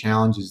rose to these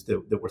challenges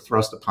that were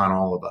thrust upon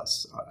all of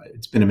us.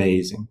 It's been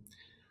amazing.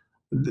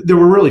 There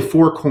were really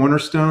 4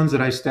 cornerstones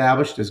that I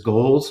established as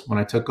goals when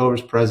I took over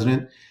as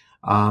president.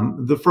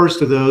 The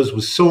first of those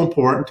was so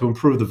important to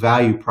improve the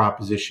value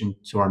proposition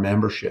to our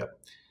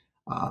membership.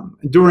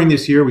 During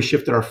this year, we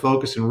shifted our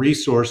focus and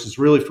resources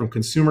really from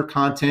consumer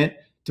content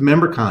to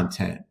member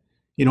content.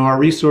 You know, our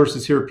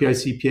resources here at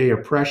PICPA are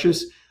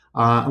precious,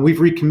 and we've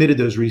recommitted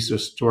those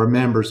resources to our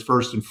members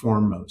first and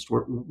foremost.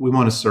 We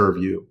want to serve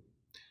you.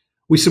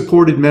 We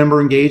supported member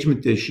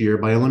engagement this year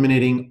by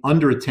eliminating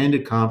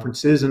underattended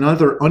conferences and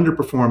other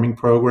underperforming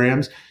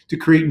programs to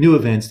create new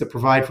events that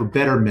provide for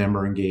better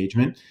member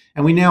engagement.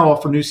 And we now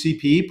offer new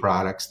CPE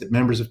products that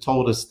members have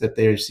told us that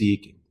they are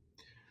seeking.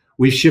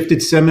 We've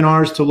shifted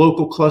seminars to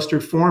local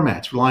clustered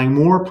formats, relying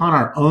more upon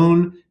our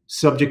own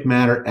subject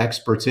matter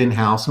experts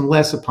in-house and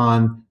less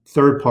upon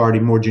third-party,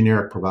 more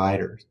generic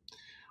providers.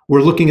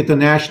 We're looking at the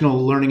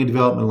national learning and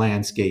development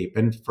landscape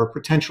and for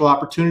potential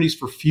opportunities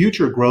for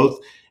future growth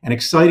and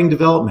exciting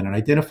development, and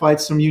identified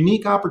some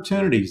unique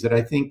opportunities that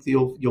I think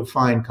you'll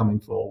find coming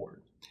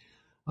forward.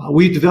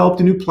 We've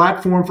developed a new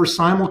platform for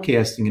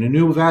simulcasting and a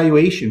new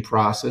evaluation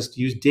process to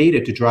use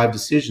data to drive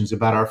decisions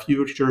about our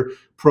future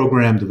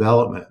program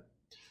development.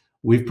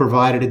 We've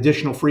provided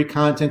additional free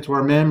content to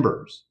our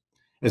members.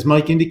 As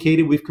Mike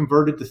indicated, we've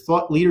converted to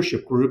thought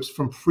leadership groups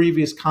from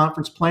previous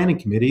conference planning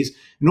committees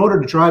in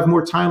order to drive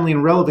more timely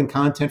and relevant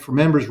content for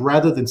members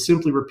rather than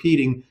simply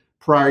repeating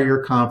prior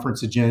year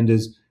conference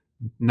agendas,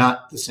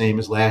 not the same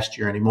as last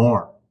year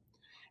anymore.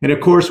 And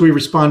of course, we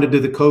responded to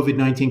the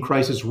COVID-19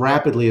 crisis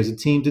rapidly as a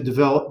team to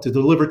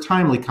deliver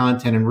timely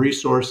content and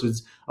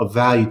resources of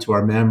value to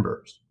our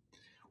members.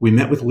 We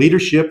met with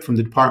leadership from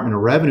the Department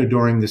of Revenue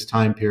during this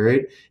time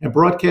period and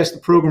broadcast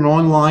the program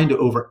online to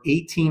over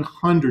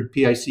 1,800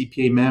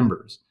 PICPA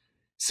members.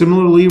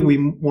 Similarly, we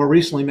more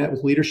recently met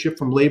with leadership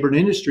from labor and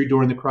industry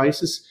during the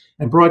crisis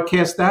and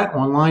broadcast that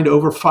online to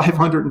over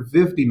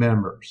 550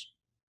 members.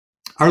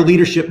 Our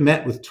leadership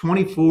met with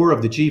 24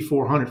 of the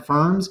G400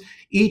 firms,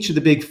 each of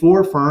the big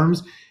four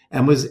firms,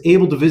 and was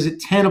able to visit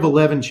 10 of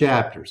 11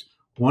 chapters.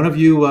 One of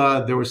you,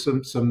 there were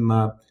some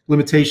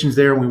limitations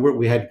there.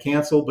 We had to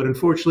cancel, but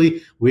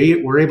unfortunately,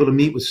 we were able to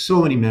meet with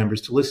so many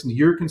members to listen to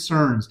your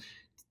concerns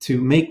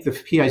to make the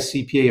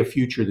PICPA a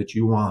future that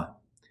you want.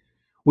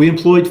 We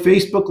employed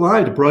Facebook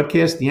Live to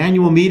broadcast the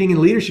annual meeting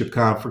and leadership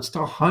conference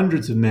to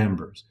hundreds of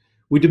members.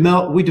 We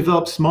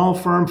developed small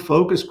firm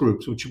focus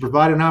groups, which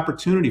provide an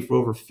opportunity for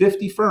over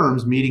 50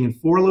 firms meeting in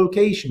 4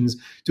 locations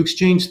to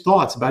exchange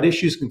thoughts about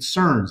issues and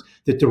concerns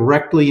that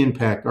directly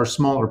impact our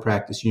smaller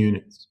practice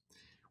units.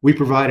 We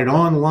provided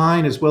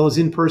online as well as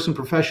in-person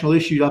professional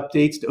issue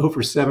updates to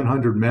over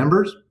 700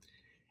 members.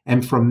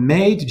 And from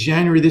May to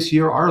January this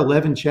year, our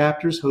 11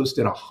 chapters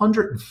hosted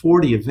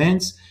 140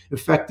 events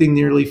affecting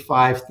nearly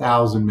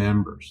 5,000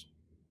 members.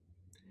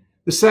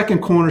 The second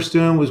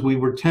cornerstone was we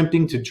were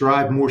attempting to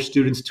drive more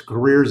students to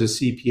careers as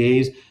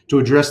CPAs to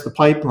address the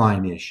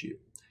pipeline issue.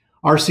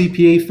 Our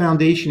CPA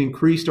Foundation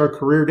increased our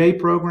career day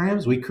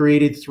programs. We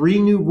created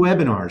 3 new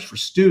webinars for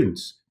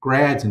students,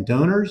 grads, and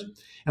donors,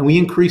 and we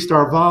increased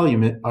our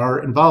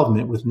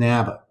involvement with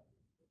NABA.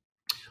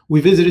 We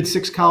visited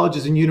 6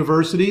 colleges and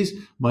universities.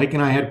 Mike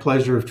and I had the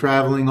pleasure of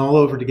traveling all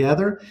over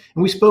together,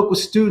 and we spoke with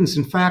students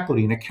and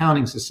faculty and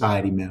accounting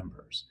society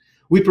members.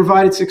 We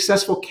provided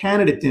successful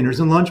candidate dinners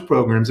and lunch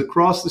programs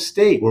across the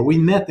state where we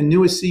met the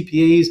newest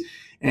CPAs,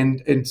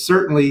 and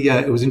certainly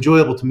it was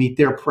enjoyable to meet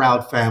their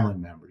proud family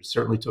members.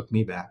 Certainly took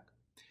me back.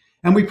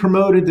 And we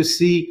promoted the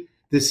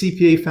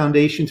CPA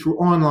Foundation through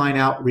online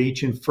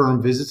outreach and firm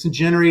visits and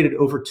generated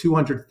over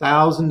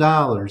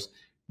 $200,000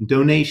 in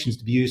donations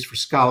to be used for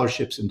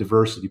scholarships and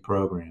diversity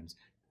programs.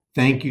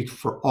 Thank you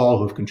for all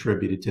who have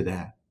contributed to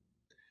that.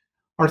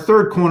 Our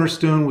third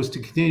cornerstone was to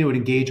continue to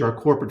engage our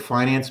corporate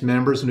finance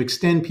members and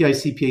extend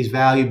PICPA's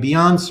value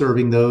beyond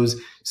serving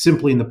those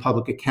simply in the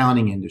public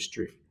accounting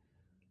industry.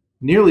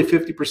 Nearly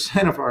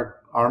 50% of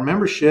our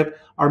membership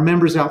are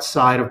members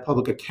outside of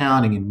public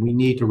accounting, and we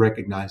need to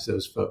recognize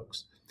those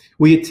folks.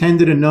 We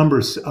attended a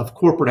number of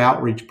corporate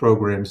outreach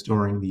programs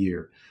during the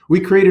year.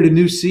 We created a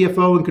new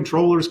CFO and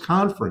Controllers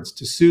Conference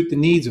to suit the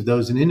needs of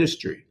those in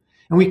industry.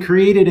 And we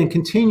created and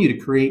continue to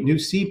create new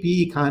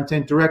CPE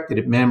content directed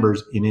at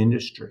members in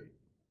industry.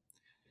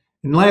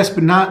 And last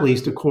but not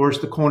least, of course,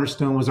 the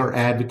cornerstone was our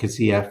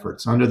advocacy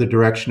efforts under the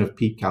direction of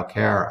Pete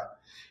Calcara.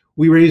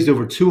 We raised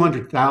over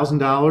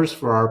 $200,000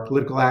 for our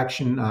Political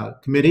Action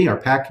Committee, our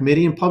PAC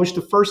committee, and published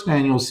the first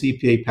annual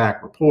CPA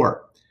PAC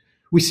report.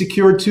 We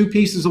secured 2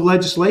 pieces of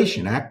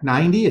legislation, Act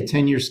 90, a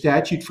 10-year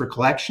statute for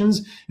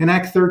collections, and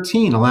Act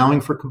 13,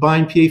 allowing for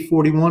combined PA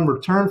 41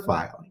 return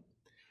filing.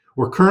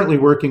 We're currently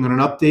working on an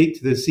update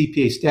to the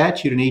CPA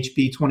statute in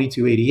HB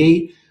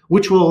 2288,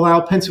 which will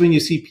allow Pennsylvania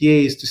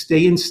CPAs to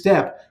stay in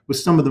step with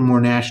some of the more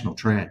national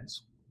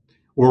trends.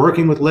 We're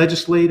working with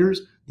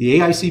legislators, the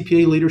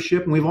AICPA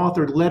leadership, and we've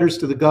authored letters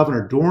to the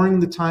governor during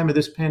the time of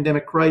this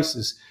pandemic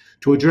crisis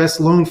to address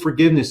loan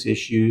forgiveness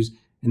issues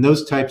and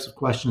those types of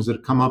questions that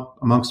have come up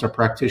amongst our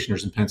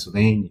practitioners in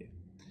Pennsylvania.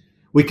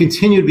 We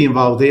continue to be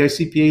involved with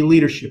AICPA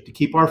leadership to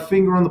keep our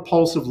finger on the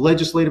pulse of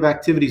legislative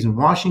activities in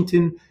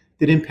Washington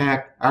that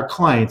impact our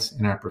clients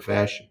and our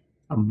profession.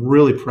 I'm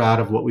really proud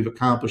of what we've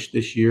accomplished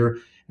this year,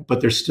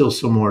 but there's still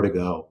some more to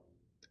go.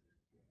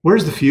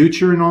 Where's the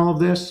future in all of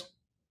this?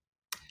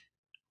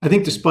 I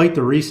think despite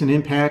the recent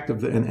impact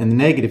and the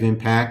negative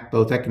impact,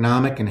 both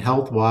economic and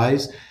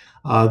health-wise,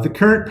 the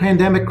current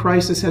pandemic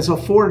crisis has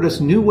afforded us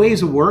new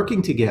ways of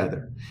working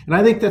together. And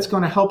I think that's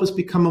going to help us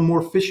become a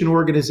more efficient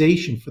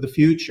organization for the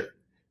future.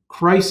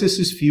 Crisis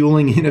is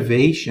fueling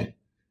innovation.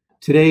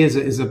 Today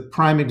is a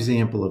prime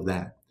example of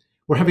that.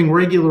 We're having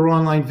regular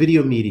online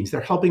video meetings.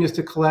 They're helping us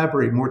to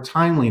collaborate more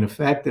timely and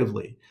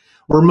effectively.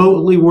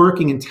 Remotely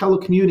working and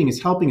telecommuting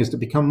is helping us to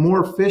become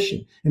more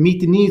efficient and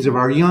meet the needs of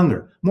our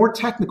younger, more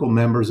technical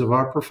members of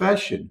our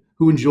profession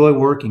who enjoy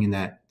working in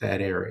that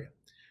area.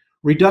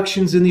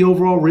 Reductions in the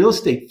overall real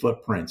estate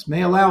footprints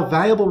may allow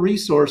valuable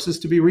resources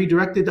to be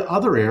redirected to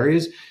other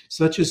areas,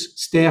 such as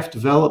staff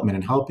development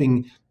and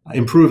helping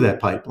improve that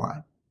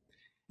pipeline.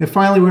 And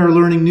finally, we are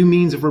learning new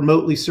means of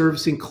remotely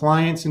servicing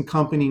clients and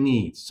company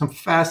needs. Some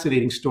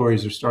fascinating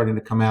stories are starting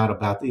to come out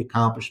about the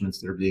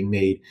accomplishments that are being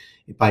made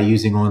by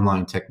using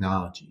online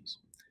technologies.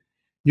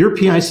 Your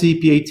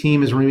PICPA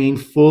team has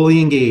remained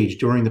fully engaged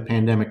during the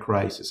pandemic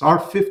crisis. Our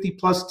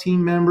 50-plus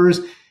team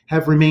members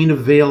have remained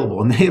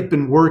available, and they have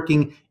been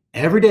working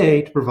every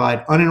day to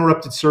provide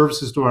uninterrupted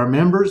services to our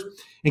members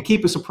and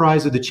keep us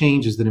apprised of the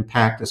changes that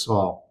impact us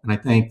all. And I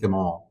thank them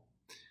all.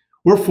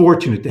 We're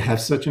fortunate to have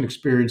such an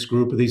experienced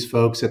group of these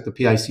folks at the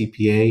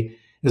PICPA,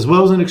 as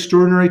well as an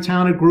extraordinary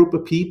talented group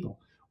of people.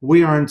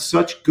 We are in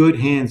such good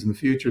hands in the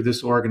future of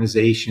this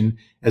organization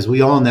as we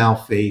all now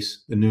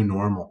face the new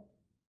normal.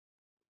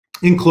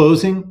 In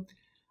closing,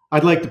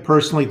 I'd like to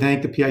personally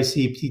thank the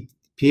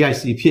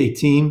PICPA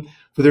team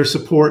for their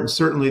support and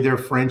certainly their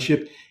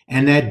friendship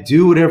and that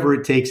do whatever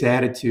it takes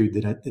attitude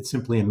that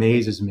simply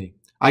amazes me.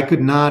 I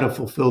could not have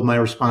fulfilled my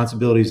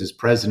responsibilities as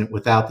president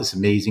without this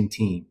amazing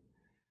team.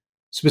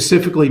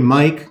 Specifically,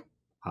 Mike,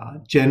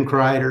 Jen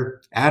Kreider,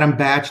 Adam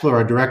Batchelor,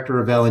 our director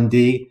of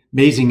L&D,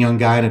 amazing young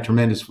guy and a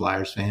tremendous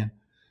Flyers fan,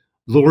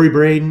 Lori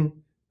Braden,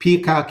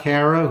 Peacock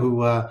Kara,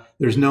 who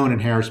there's no one in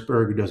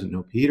Harrisburg who doesn't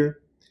know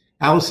Peter,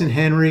 Allison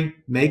Henry,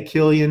 Meg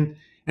Killian,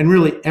 and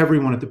really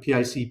everyone at the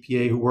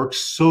PICPA who works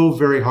so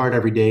very hard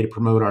every day to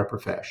promote our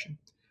profession.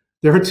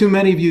 There are too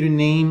many of you to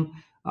name,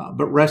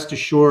 but rest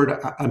assured,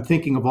 I'm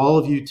thinking of all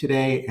of you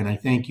today, and I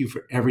thank you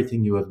for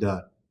everything you have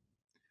done.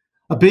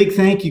 A big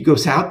thank you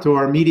goes out to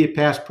our immediate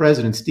past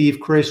president, Steve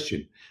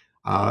Christian.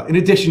 In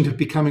addition to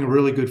becoming a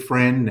really good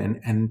friend,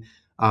 and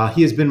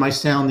he has been my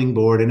sounding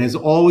board and has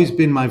always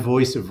been my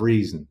voice of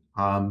reason.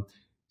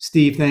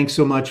 Steve, thanks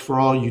so much for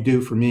all you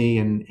do for me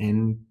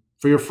and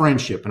for your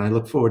friendship, and I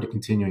look forward to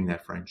continuing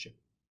that friendship.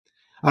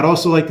 I'd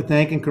also like to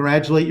thank and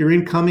congratulate your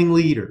incoming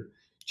leader,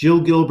 Jill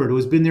Gilbert, who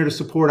has been there to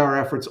support our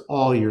efforts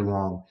all year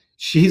long.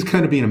 She's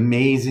going to be an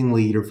amazing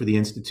leader for the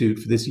Institute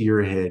for this year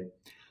ahead.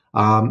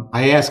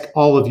 I ask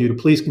all of you to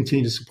please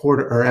continue to support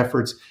our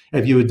efforts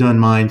as you have done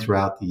mine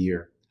throughout the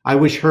year. I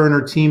wish her and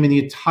her team and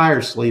the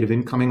entire slate of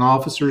incoming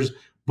officers,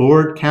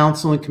 board,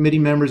 council, and committee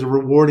members a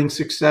rewarding,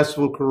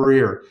 successful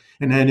career,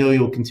 and I know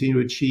you'll continue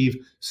to achieve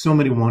so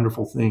many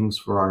wonderful things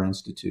for our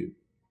Institute.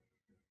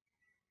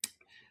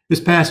 This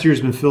past year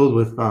has been filled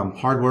with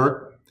hard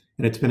work,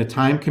 and it's been a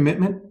time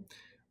commitment,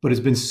 but it's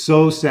been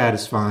so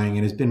satisfying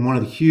and has been one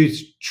of the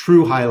huge,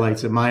 true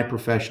highlights of my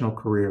professional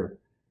career.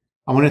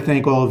 I want to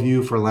thank all of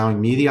you for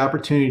allowing me the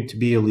opportunity to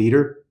be a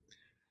leader.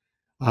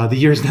 The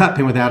year's not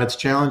been without its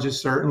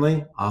challenges,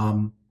 certainly.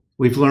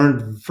 We've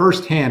learned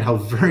firsthand how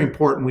very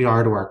important we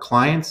are to our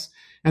clients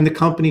and the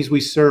companies we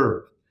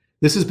serve.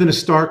 This has been a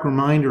stark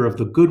reminder of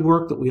the good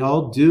work that we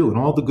all do and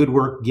all the good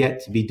work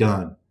yet to be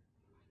done.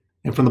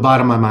 And from the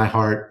bottom of my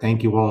heart,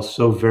 thank you all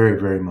so very,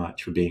 very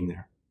much for being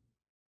there.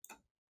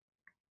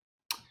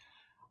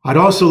 I'd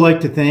also like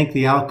to thank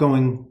the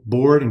outgoing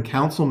board and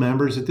council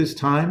members at this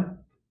time.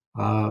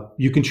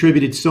 You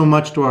contributed so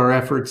much to our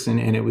efforts,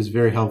 and it was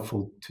very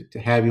helpful to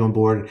have you on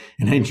board,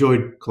 and I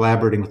enjoyed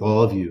collaborating with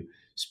all of you,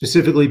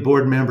 specifically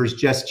board members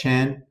Jess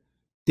Chen,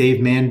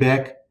 Dave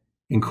Manbeck,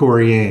 and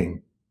Corey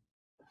Yang.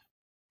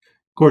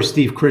 Of course,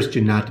 Steve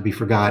Christian, not to be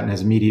forgotten,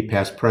 as immediate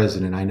past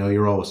president. I know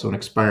you're also an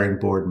expiring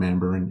board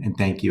member, and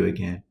thank you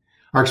again.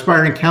 Our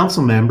expiring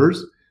council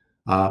members,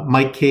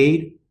 Mike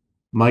Cade,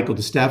 Michael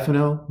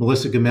DeStefano,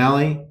 Melissa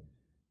Gamelli,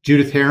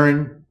 Judith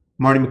Herron,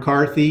 Marty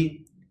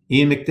McCarthy,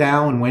 Ian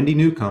McDowell, and Wendy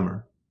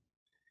Newcomer.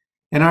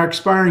 And our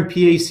expiring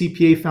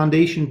PICPA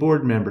Foundation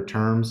board member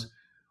terms,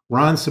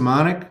 Ron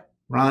Simonik.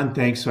 Ron,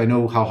 thanks. I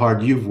know how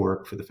hard you've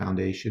worked for the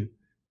foundation.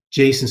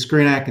 Jason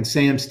Skrinak and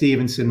Sam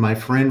Stevenson, my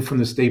friend from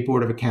the State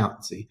Board of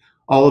Accountancy.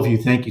 All of you,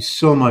 thank you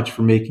so much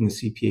for making the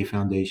CPA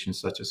Foundation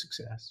such a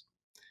success.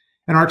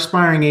 And our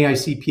expiring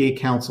AICPA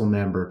Council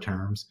member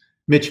terms,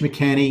 Mitch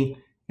McKenney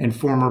and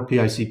former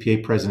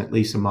PICPA President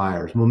Lisa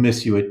Myers. We'll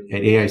miss you at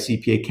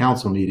AICPA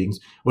Council meetings,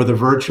 whether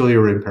virtually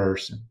or in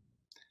person.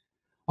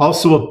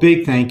 Also, a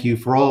big thank you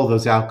for all of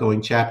those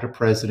outgoing chapter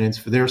presidents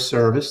for their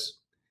service.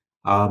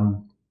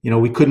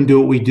 We couldn't do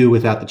what we do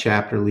without the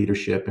chapter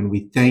leadership, and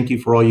we thank you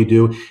for all you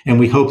do, and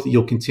we hope that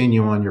you'll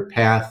continue on your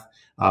path,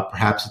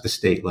 perhaps at the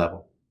state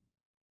level.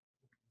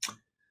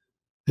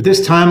 At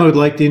this time, I would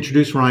like to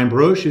introduce Ryan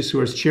Brocious,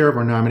 who is chair of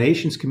our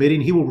nominations committee,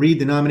 and he will read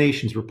the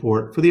nominations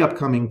report for the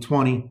upcoming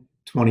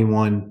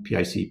 2021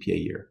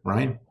 PICPA year.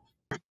 Ryan?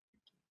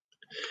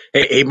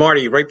 Hey,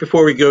 Marty, right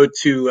before we go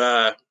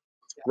to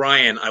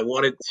Ryan, I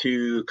wanted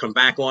to come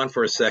back on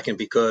for a second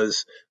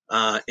because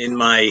in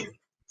my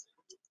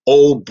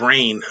old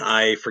brain,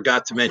 I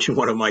forgot to mention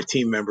one of my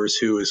team members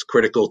who is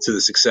critical to the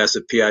success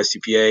of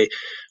PICPA,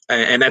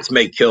 and that's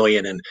Meg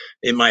Killian. And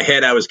in my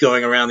head, I was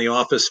going around the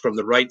office from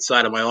the right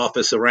side of my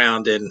office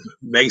around, and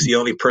Meg's the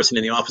only person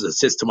in the office that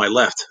sits to my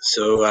left.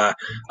 So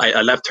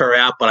I left her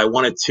out, but I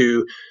wanted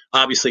to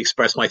obviously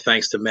express my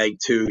thanks to Meg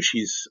too.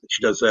 She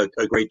does a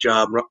great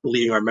job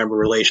leading our member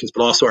relations,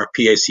 but also our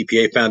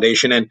PICPA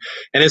Foundation, and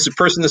is the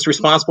person that's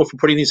responsible for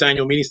putting these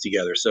annual meetings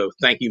together. So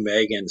thank you,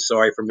 Meg, and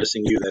sorry for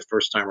missing you that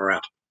first time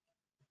around.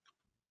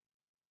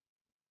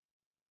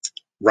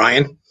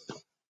 Ryan.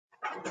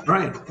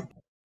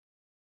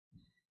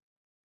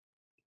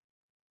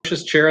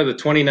 As chair of the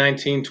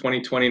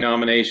 2019-2020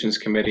 Nominations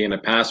Committee and a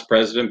past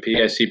president,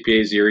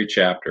 PICPA's Erie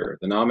chapter.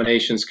 The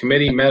Nominations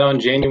Committee met on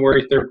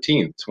January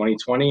 13th,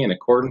 2020 in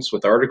accordance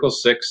with Article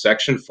 6,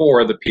 Section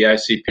 4 of the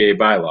PICPA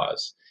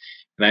bylaws.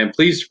 And I am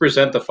pleased to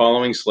present the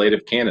following slate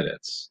of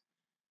candidates.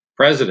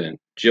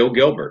 President, Jill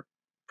Gilbert.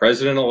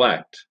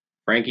 President-elect,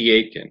 Frankie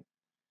Aitken.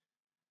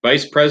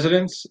 Vice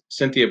Presidents,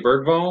 Cynthia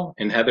Bergvall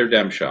and Heather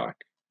Demshock.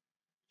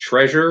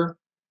 Treasurer,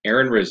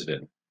 Aaron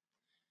Risden.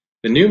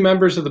 The new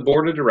members of the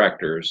Board of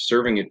Directors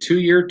serving a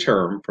 2-year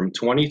term from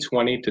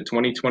 2020 to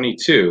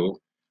 2022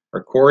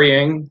 are Corey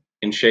Ng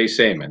and Shay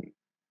Saman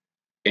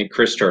and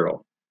Chris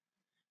Turtle.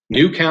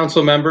 New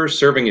council members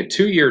serving a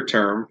 2-year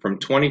term from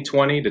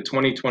 2020 to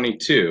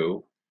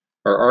 2022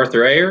 are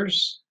Arthur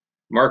Ayers,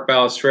 Mark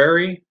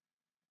Balistreri,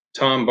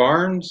 Tom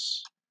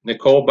Barnes,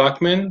 Nicole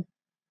Buckman,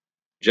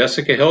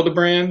 Jessica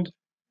Hildebrand,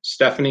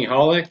 Stephanie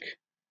Hollick,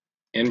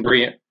 and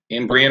Brianna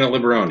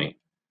Liberoni.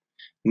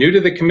 New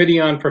to the Committee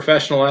on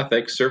Professional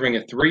Ethics, serving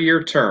a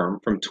 3-year term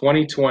from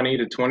 2020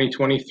 to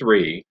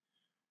 2023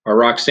 are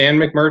Roxanne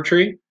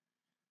McMurtry,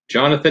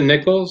 Jonathan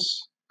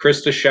Nichols,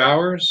 Krista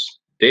Showers,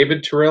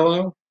 David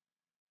Torillo,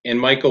 and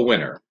Michael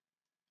Winter.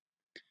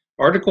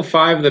 Article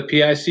 5 of the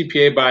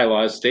PICPA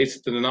bylaws states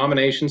that the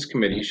Nominations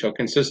Committee shall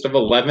consist of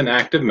 11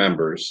 active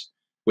members,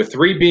 with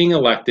 3 being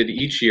elected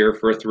each year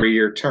for a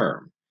 3-year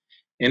term.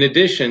 In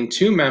addition,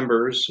 2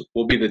 members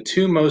will be the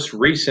 2 most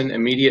recent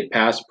immediate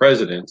past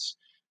presidents,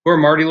 who are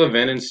Marty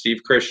Levin and Steve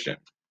Christian.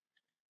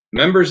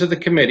 Members of the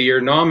committee are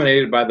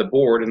nominated by the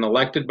board and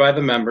elected by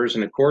the members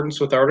in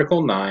accordance with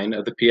Article 9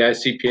 of the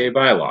PICPA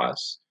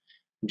bylaws.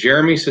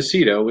 Jeremy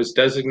Cicito was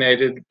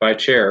designated by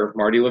Chair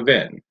Marty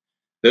Levin.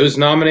 Those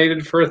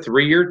nominated for a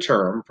 3-year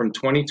term from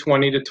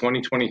 2020 to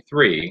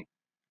 2023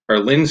 are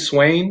Lynn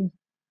Swain,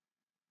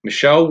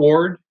 Michelle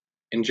Ward,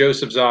 and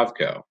Joseph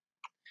Zovko.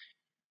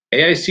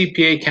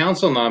 AICPA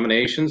Council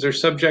nominations are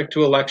subject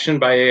to election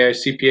by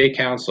AICPA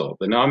Council.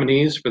 The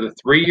nominees for the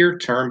 3-year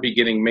term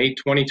beginning May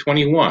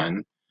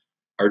 2021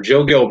 are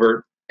Jill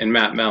Gilbert and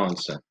Matt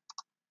Melanson.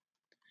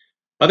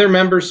 Other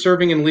members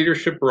serving in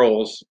leadership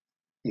roles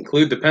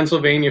include the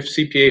Pennsylvania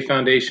CPA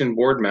Foundation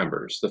board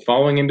members. The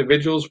following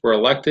individuals were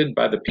elected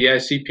by the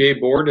PICPA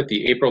board at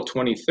the April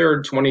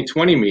 23rd,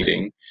 2020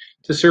 meeting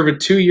to serve a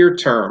 2-year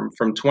term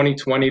from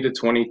 2020 to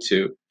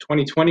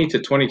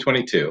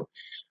 2022.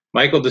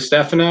 Michael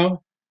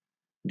DeStefano,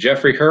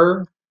 Jeffrey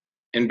Herr,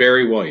 and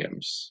Barry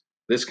Williams.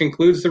 This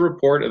concludes the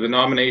report of the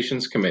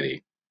Nominations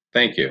Committee.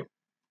 Thank you.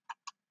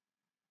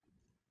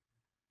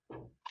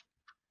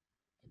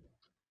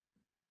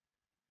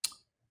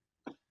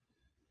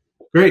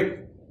 Great.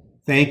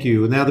 Thank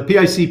you. Now, the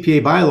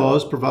PICPA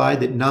bylaws provide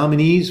that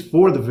nominees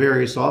for the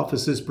various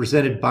offices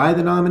presented by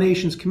the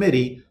Nominations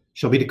Committee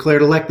shall be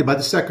declared elected by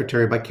the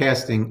Secretary by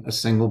casting a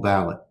single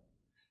ballot.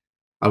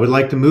 I would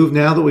like to move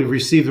now that we've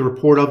received the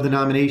report of the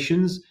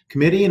Nominations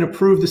Committee and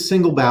approve the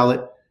single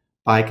ballot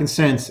by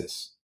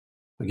consensus.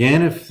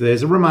 Again, if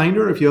there's a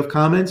reminder, if you have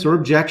comments or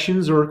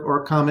objections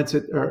or comments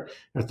or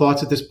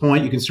thoughts at this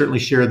point, you can certainly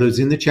share those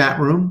in the chat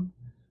room.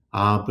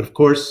 But of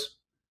course,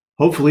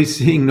 hopefully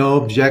seeing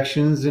no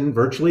objections and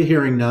virtually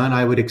hearing none,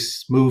 I would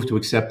move to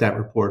accept that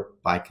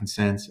report by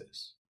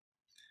consensus.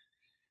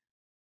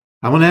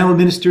 I will now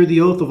administer the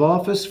oath of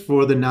office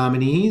for the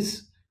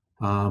nominees.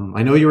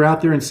 I know you're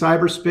out there in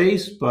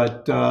cyberspace,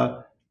 but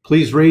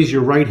please raise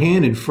your right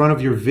hand in front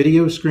of your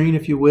video screen,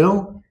 if you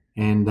will,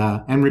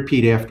 and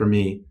repeat after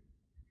me.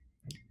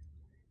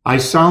 I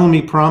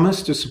solemnly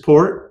promise to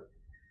support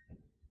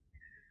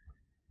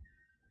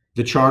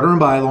the Charter and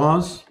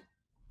bylaws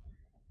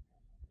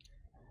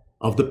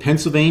of the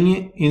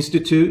Pennsylvania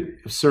Institute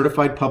of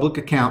Certified Public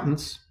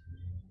Accountants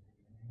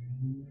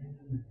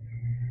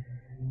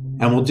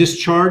and will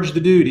discharge the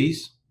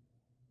duties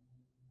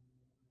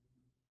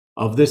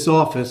of this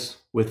office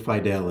with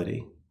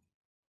fidelity.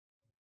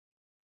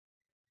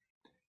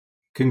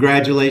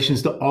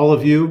 Congratulations to all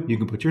of you. You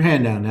can put your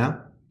hand down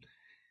now.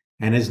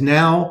 And it's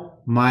now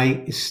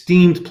my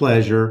esteemed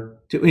pleasure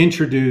to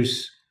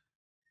introduce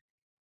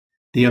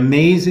the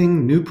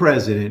amazing new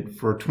president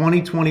for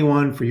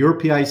 2021 for your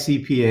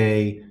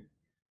PICPA,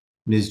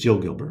 Ms. Jill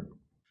Gilbert.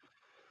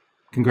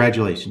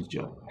 Congratulations,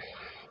 Jill.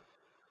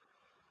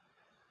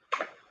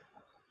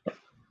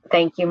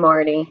 Thank you,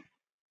 Marty.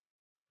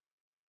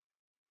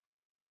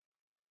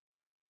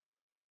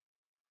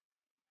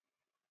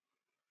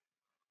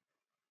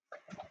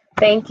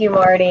 Thank you,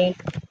 Marty.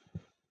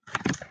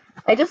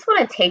 I just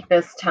want to take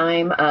this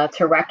time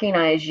to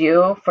recognize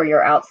you for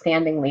your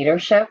outstanding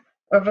leadership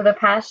over the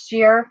past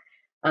year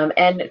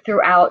and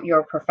throughout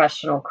your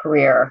professional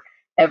career,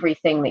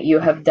 everything that you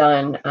have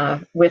done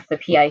with the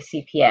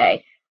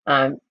PICPA.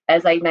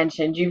 As I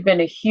mentioned, you've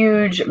been a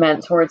huge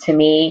mentor to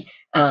me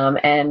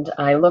And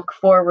I look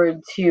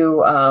forward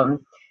to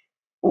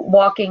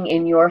walking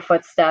in your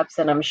footsteps,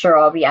 and I'm sure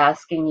I'll be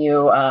asking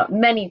you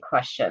many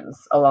questions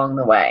along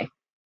the way.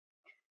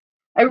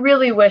 I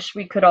really wish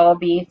we could all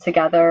be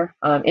together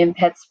in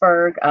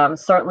Pittsburgh,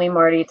 certainly,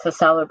 Marty, to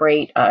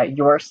celebrate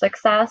your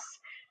success.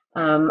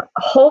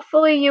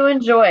 Hopefully you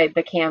enjoyed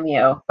the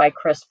cameo by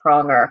Chris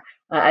Pronger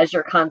as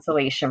your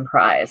consolation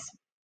prize.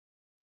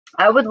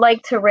 I would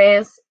like to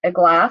raise a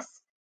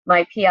glass,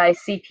 my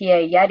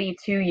PICPA Yeti,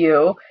 to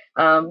you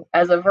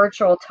as a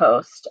virtual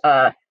toast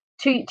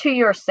to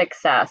your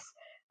success.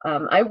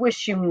 I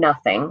wish you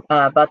nothing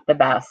but the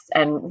best.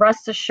 And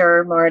rest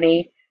assured,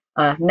 Marty,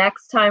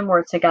 next time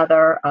we're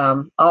together,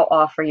 I'll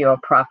offer you a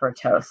proper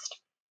toast.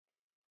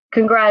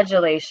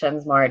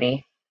 Congratulations,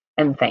 Marty,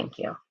 and thank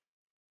you.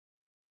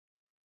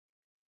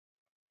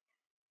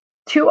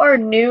 To our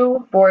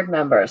new board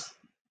members,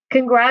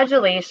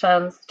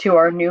 congratulations to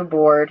our new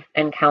board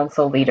and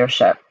council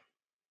leadership.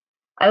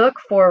 I look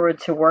forward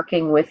to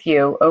working with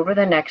you over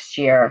the next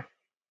year,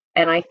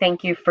 and I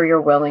thank you for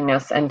your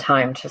willingness and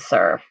time to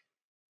serve.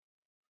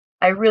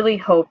 I really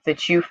hope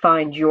that you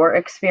find your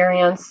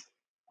experience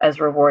as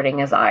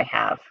rewarding as I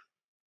have.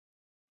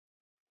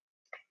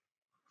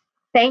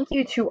 Thank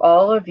you to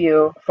all of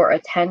you for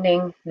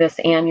attending this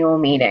annual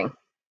meeting.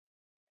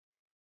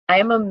 I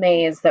am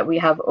amazed that we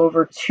have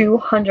over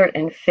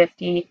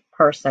 250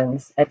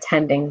 persons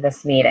attending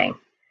this meeting.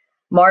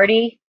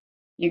 Marty,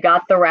 you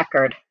got the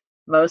record.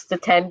 Most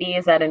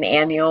attendees at an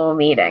annual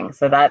meeting,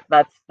 so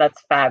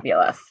that's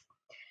fabulous.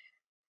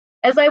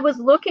 As I was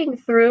looking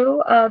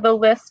through the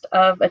list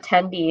of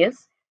attendees,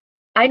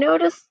 I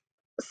noticed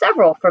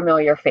several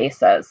familiar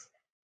faces.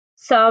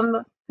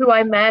 Some who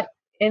I met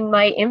in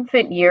my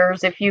infant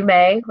years, if you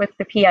may, with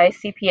the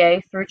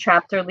PICPA through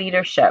chapter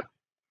leadership,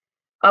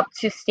 up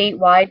to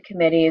statewide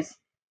committees,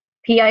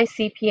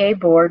 PICPA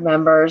board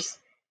members,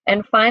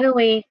 and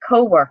finally,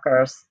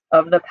 co-workers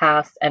of the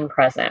past and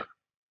present.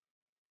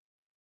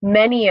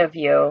 Many of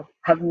you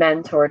have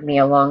mentored me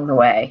along the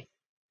way,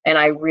 and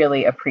I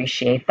really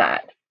appreciate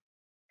that.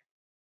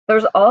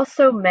 There's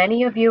also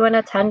many of you in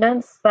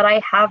attendance that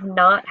I have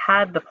not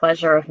had the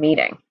pleasure of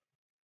meeting,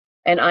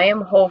 and I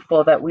am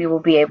hopeful that we will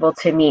be able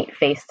to meet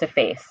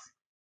face-to-face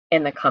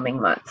in the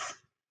coming months.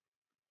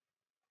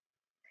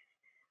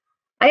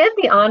 I had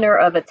the honor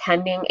of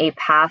attending a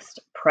past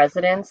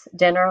president's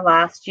dinner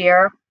last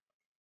year,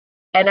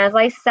 and as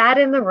I sat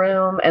in the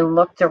room and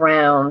looked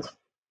around,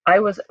 I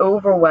was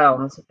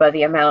overwhelmed by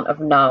the amount of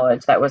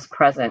knowledge that was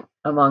present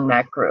among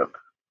that group.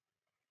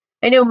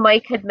 I know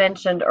Mike had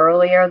mentioned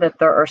earlier that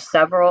there are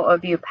several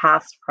of you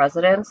past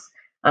presidents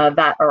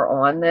that are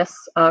on this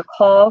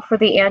call for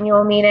the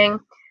annual meeting,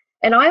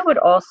 and I would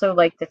also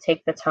like to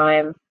take the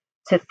time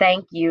to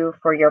thank you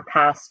for your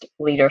past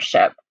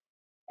leadership,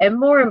 and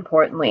more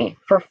importantly,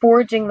 for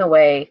forging the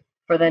way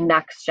for the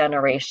next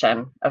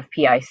generation of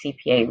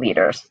PICPA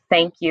leaders.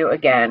 Thank you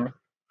again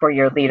for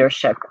your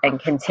leadership and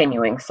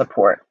continuing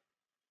support.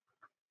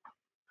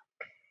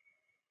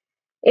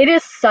 It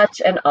is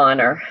such an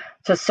honor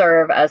to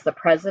serve as the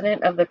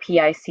president of the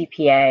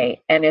PICPA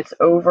and its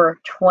over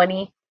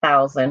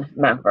 20,000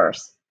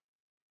 members.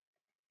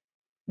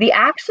 The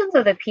actions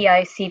of the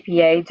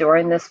PICPA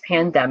during this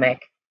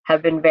pandemic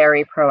have been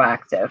very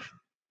proactive.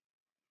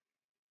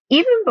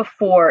 Even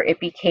before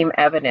it became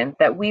evident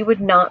that we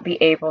would not be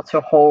able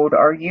to hold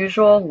our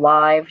usual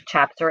live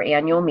chapter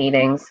annual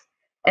meetings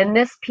and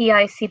this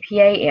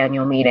PICPA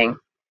annual meeting,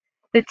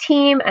 the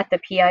team at the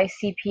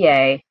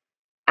PICPA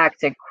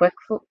acted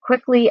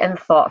quickly and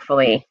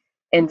thoughtfully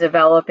in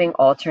developing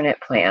alternate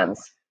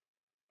plans.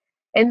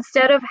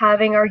 Instead of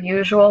having our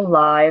usual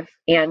live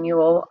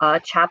annual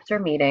chapter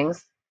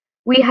meetings,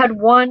 we had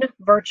one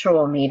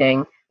virtual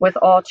meeting with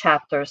all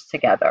chapters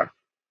together.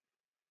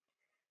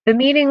 The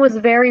meeting was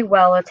very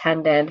well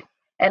attended,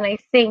 and I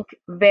think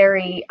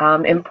very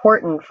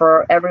important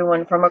for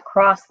everyone from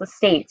across the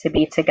state to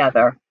be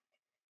together.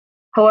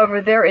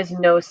 However, there is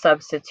no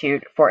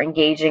substitute for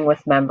engaging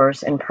with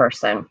members in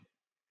person.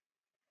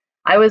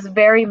 I was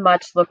very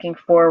much looking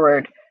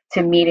forward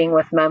to meeting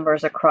with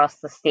members across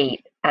the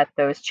state at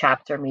those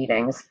chapter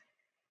meetings.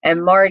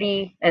 And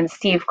Marty and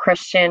Steve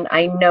Christian,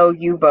 I know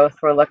you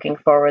both were looking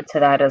forward to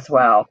that as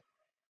well.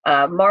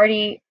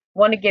 Marty,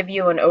 want to give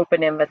you an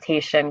open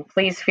invitation.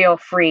 Please feel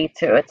free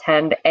to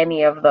attend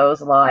any of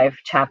those live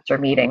chapter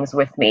meetings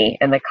with me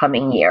in the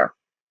coming year.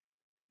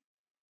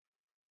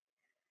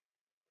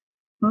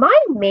 My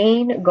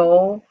main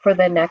goal for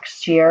the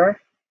next year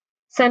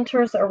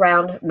centers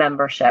around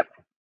membership.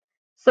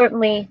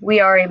 Certainly, we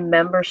are a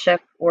membership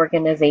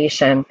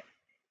organization,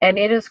 and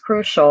it is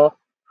crucial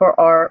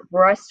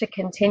for us to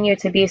continue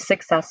to be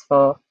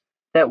successful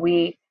that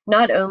we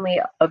not only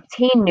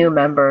obtain new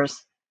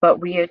members, but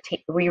we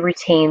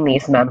retain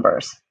these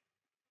members.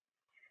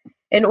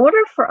 In order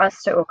for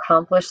us to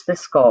accomplish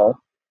this goal,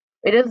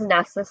 it is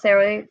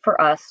necessary for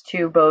us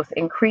to both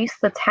increase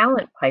the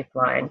talent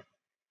pipeline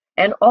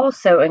and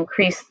also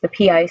increase the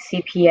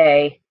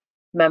PICPA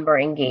member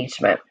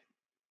engagement.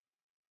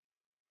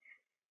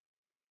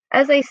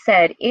 As I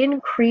said,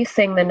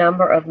 increasing the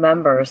number of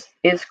members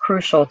is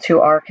crucial to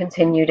our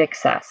continued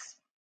success.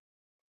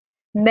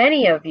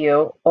 Many of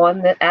you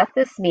at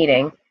this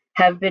meeting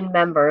have been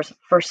members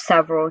for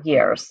several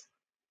years,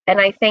 and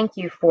I thank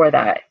you for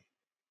that.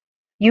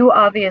 You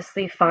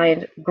obviously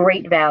find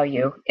great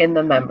value in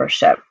the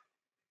membership.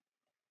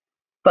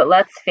 But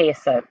let's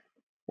face it,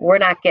 we're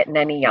not getting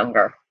any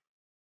younger.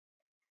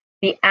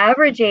 The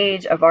average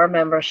age of our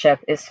membership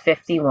is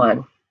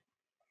 51.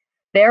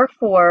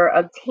 Therefore,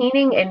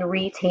 obtaining and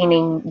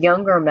retaining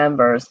younger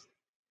members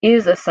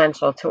is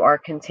essential to our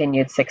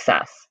continued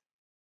success.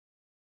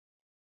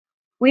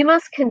 We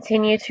must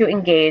continue to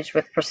engage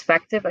with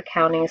prospective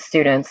accounting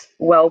students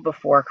well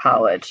before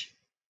college.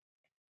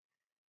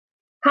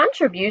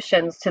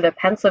 Contributions to the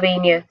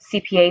Pennsylvania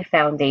CPA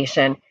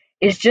Foundation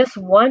is just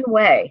one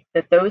way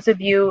that those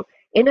of you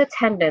in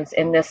attendance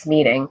in this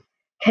meeting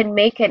can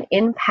make an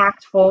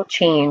impactful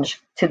change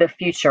to the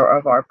future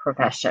of our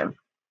profession.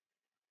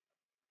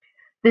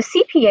 The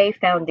CPA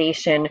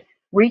Foundation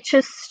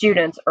reaches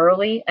students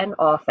early and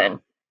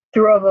often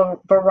through a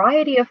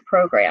variety of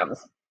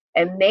programs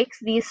and makes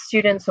these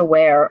students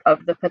aware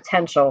of the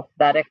potential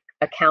that an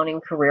accounting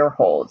career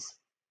holds.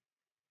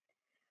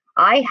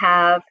 I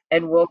have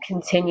and will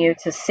continue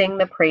to sing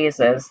the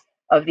praises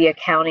of the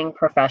accounting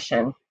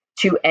profession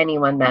to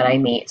anyone that I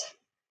meet.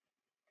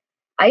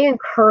 I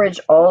encourage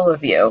all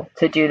of you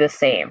to do the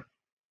same.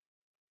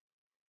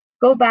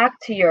 Go back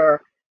to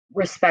your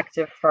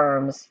respective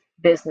firms,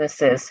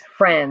 businesses,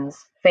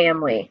 friends,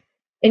 family.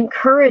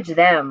 Encourage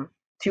them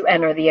to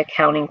enter the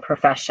accounting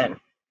profession.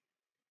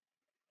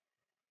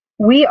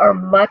 We are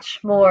much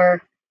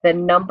more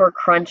than number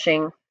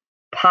crunching,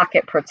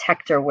 pocket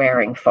protector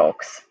wearing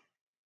folks.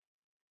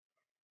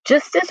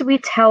 Just as we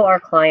tell our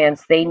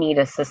clients they need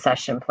a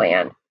succession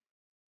plan,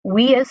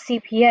 we as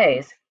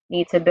CPAs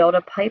need to build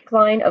a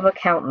pipeline of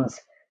accountants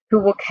who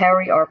will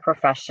carry our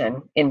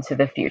profession into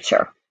the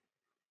future.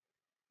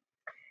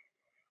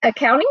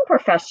 Accounting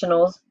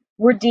professionals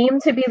were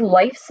deemed to be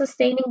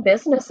life-sustaining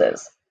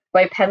businesses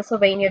by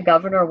Pennsylvania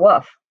Governor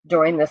Wolf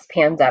during this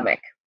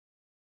pandemic.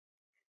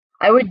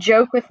 I would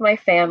joke with my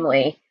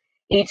family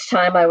each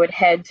time I would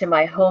head to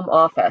my home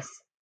office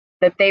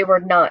that they were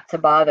not to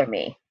bother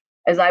me,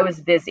 as I was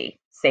busy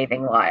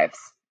saving lives.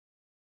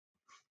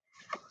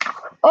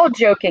 All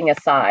joking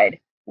aside,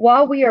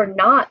 while we are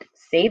not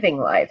saving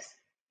lives,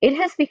 it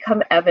has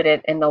become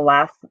evident in the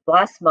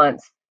last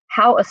months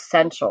how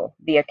essential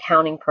the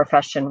accounting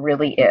profession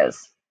really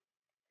is.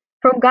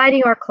 From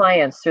guiding our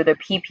clients through the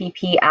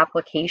PPP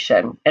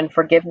application and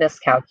forgiveness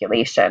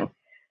calculation,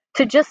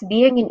 to just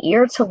being an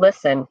ear to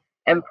listen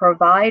and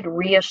provide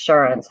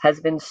reassurance has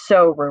been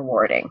so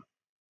rewarding.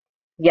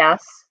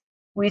 Yes,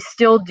 we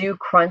still do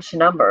crunch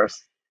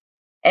numbers.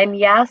 And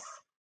yes,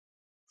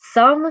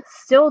 some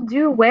still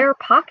do wear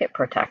pocket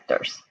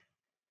protectors.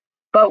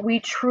 But we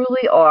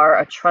truly are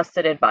a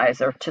trusted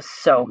advisor to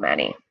so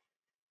many.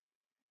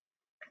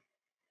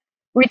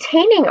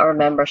 Retaining our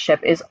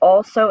membership is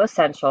also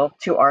essential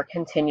to our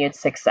continued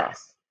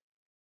success.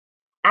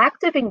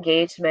 Active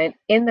engagement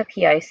in the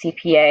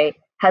PICPA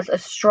has a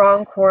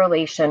strong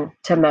correlation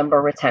to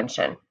member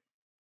retention.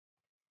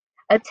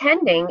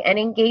 Attending and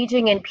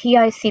engaging in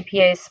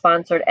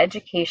PICPA-sponsored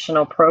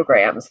educational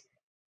programs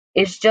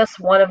is just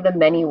one of the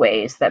many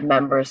ways that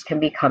members can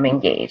become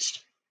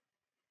engaged.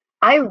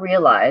 I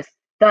realize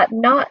that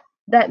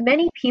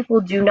many people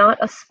do not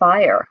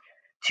aspire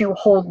to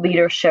hold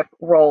leadership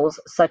roles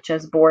such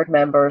as board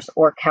members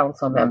or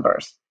council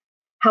members.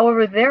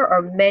 However, there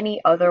are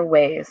many other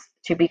ways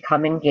to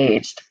become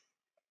engaged.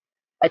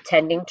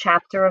 Attending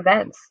chapter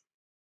events,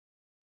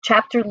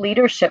 chapter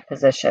leadership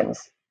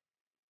positions,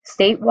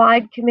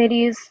 statewide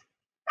committees,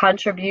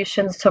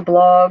 contributions to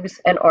blogs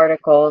and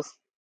articles,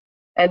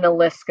 and the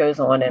list goes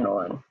on and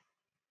on.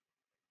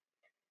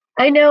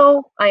 I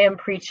know I am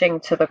preaching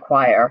to the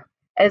choir,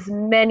 as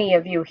many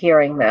of you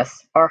hearing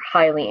this are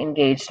highly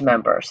engaged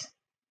members.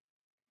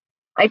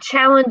 I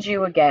challenge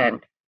you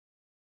again,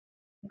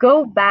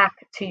 go back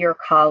to your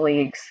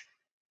colleagues,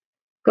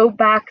 go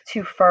back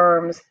to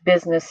firms,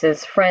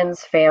 businesses,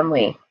 friends,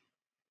 family,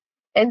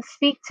 and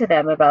speak to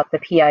them about the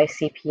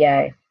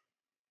PICPA.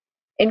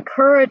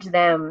 Encourage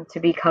them to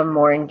become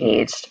more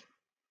engaged.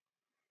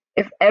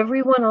 If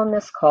everyone on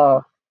this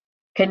call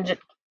can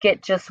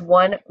get just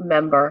one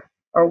member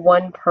or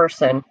one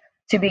person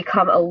to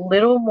become a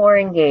little more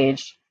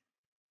engaged,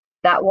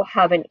 that will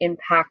have an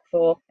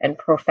impactful and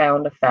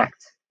profound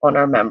effect on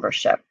our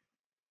membership.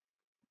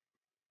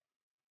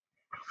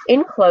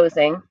 In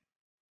closing,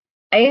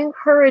 I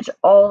encourage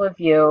all of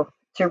you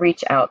to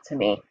reach out to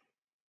me.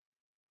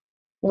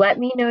 Let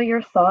me know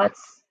your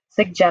thoughts,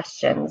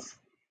 suggestions,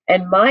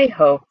 and my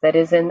hope that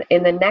is in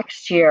the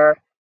next year,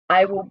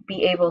 I will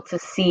be able to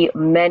see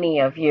many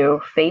of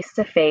you face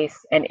to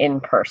face and in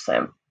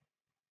person.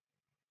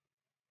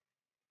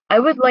 I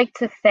would like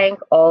to thank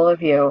all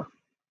of you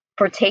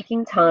for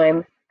taking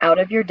time out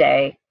of your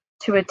day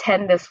to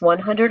attend this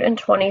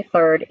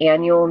 123rd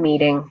annual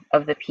meeting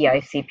of the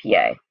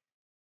PICPA.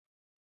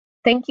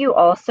 Thank you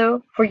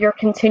also for your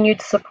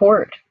continued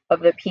support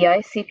of the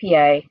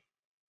PICPA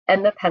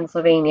and the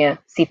Pennsylvania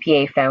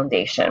CPA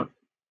Foundation.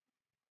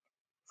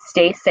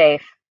 Stay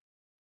safe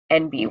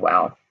and be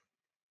well.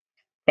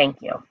 Thank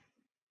you.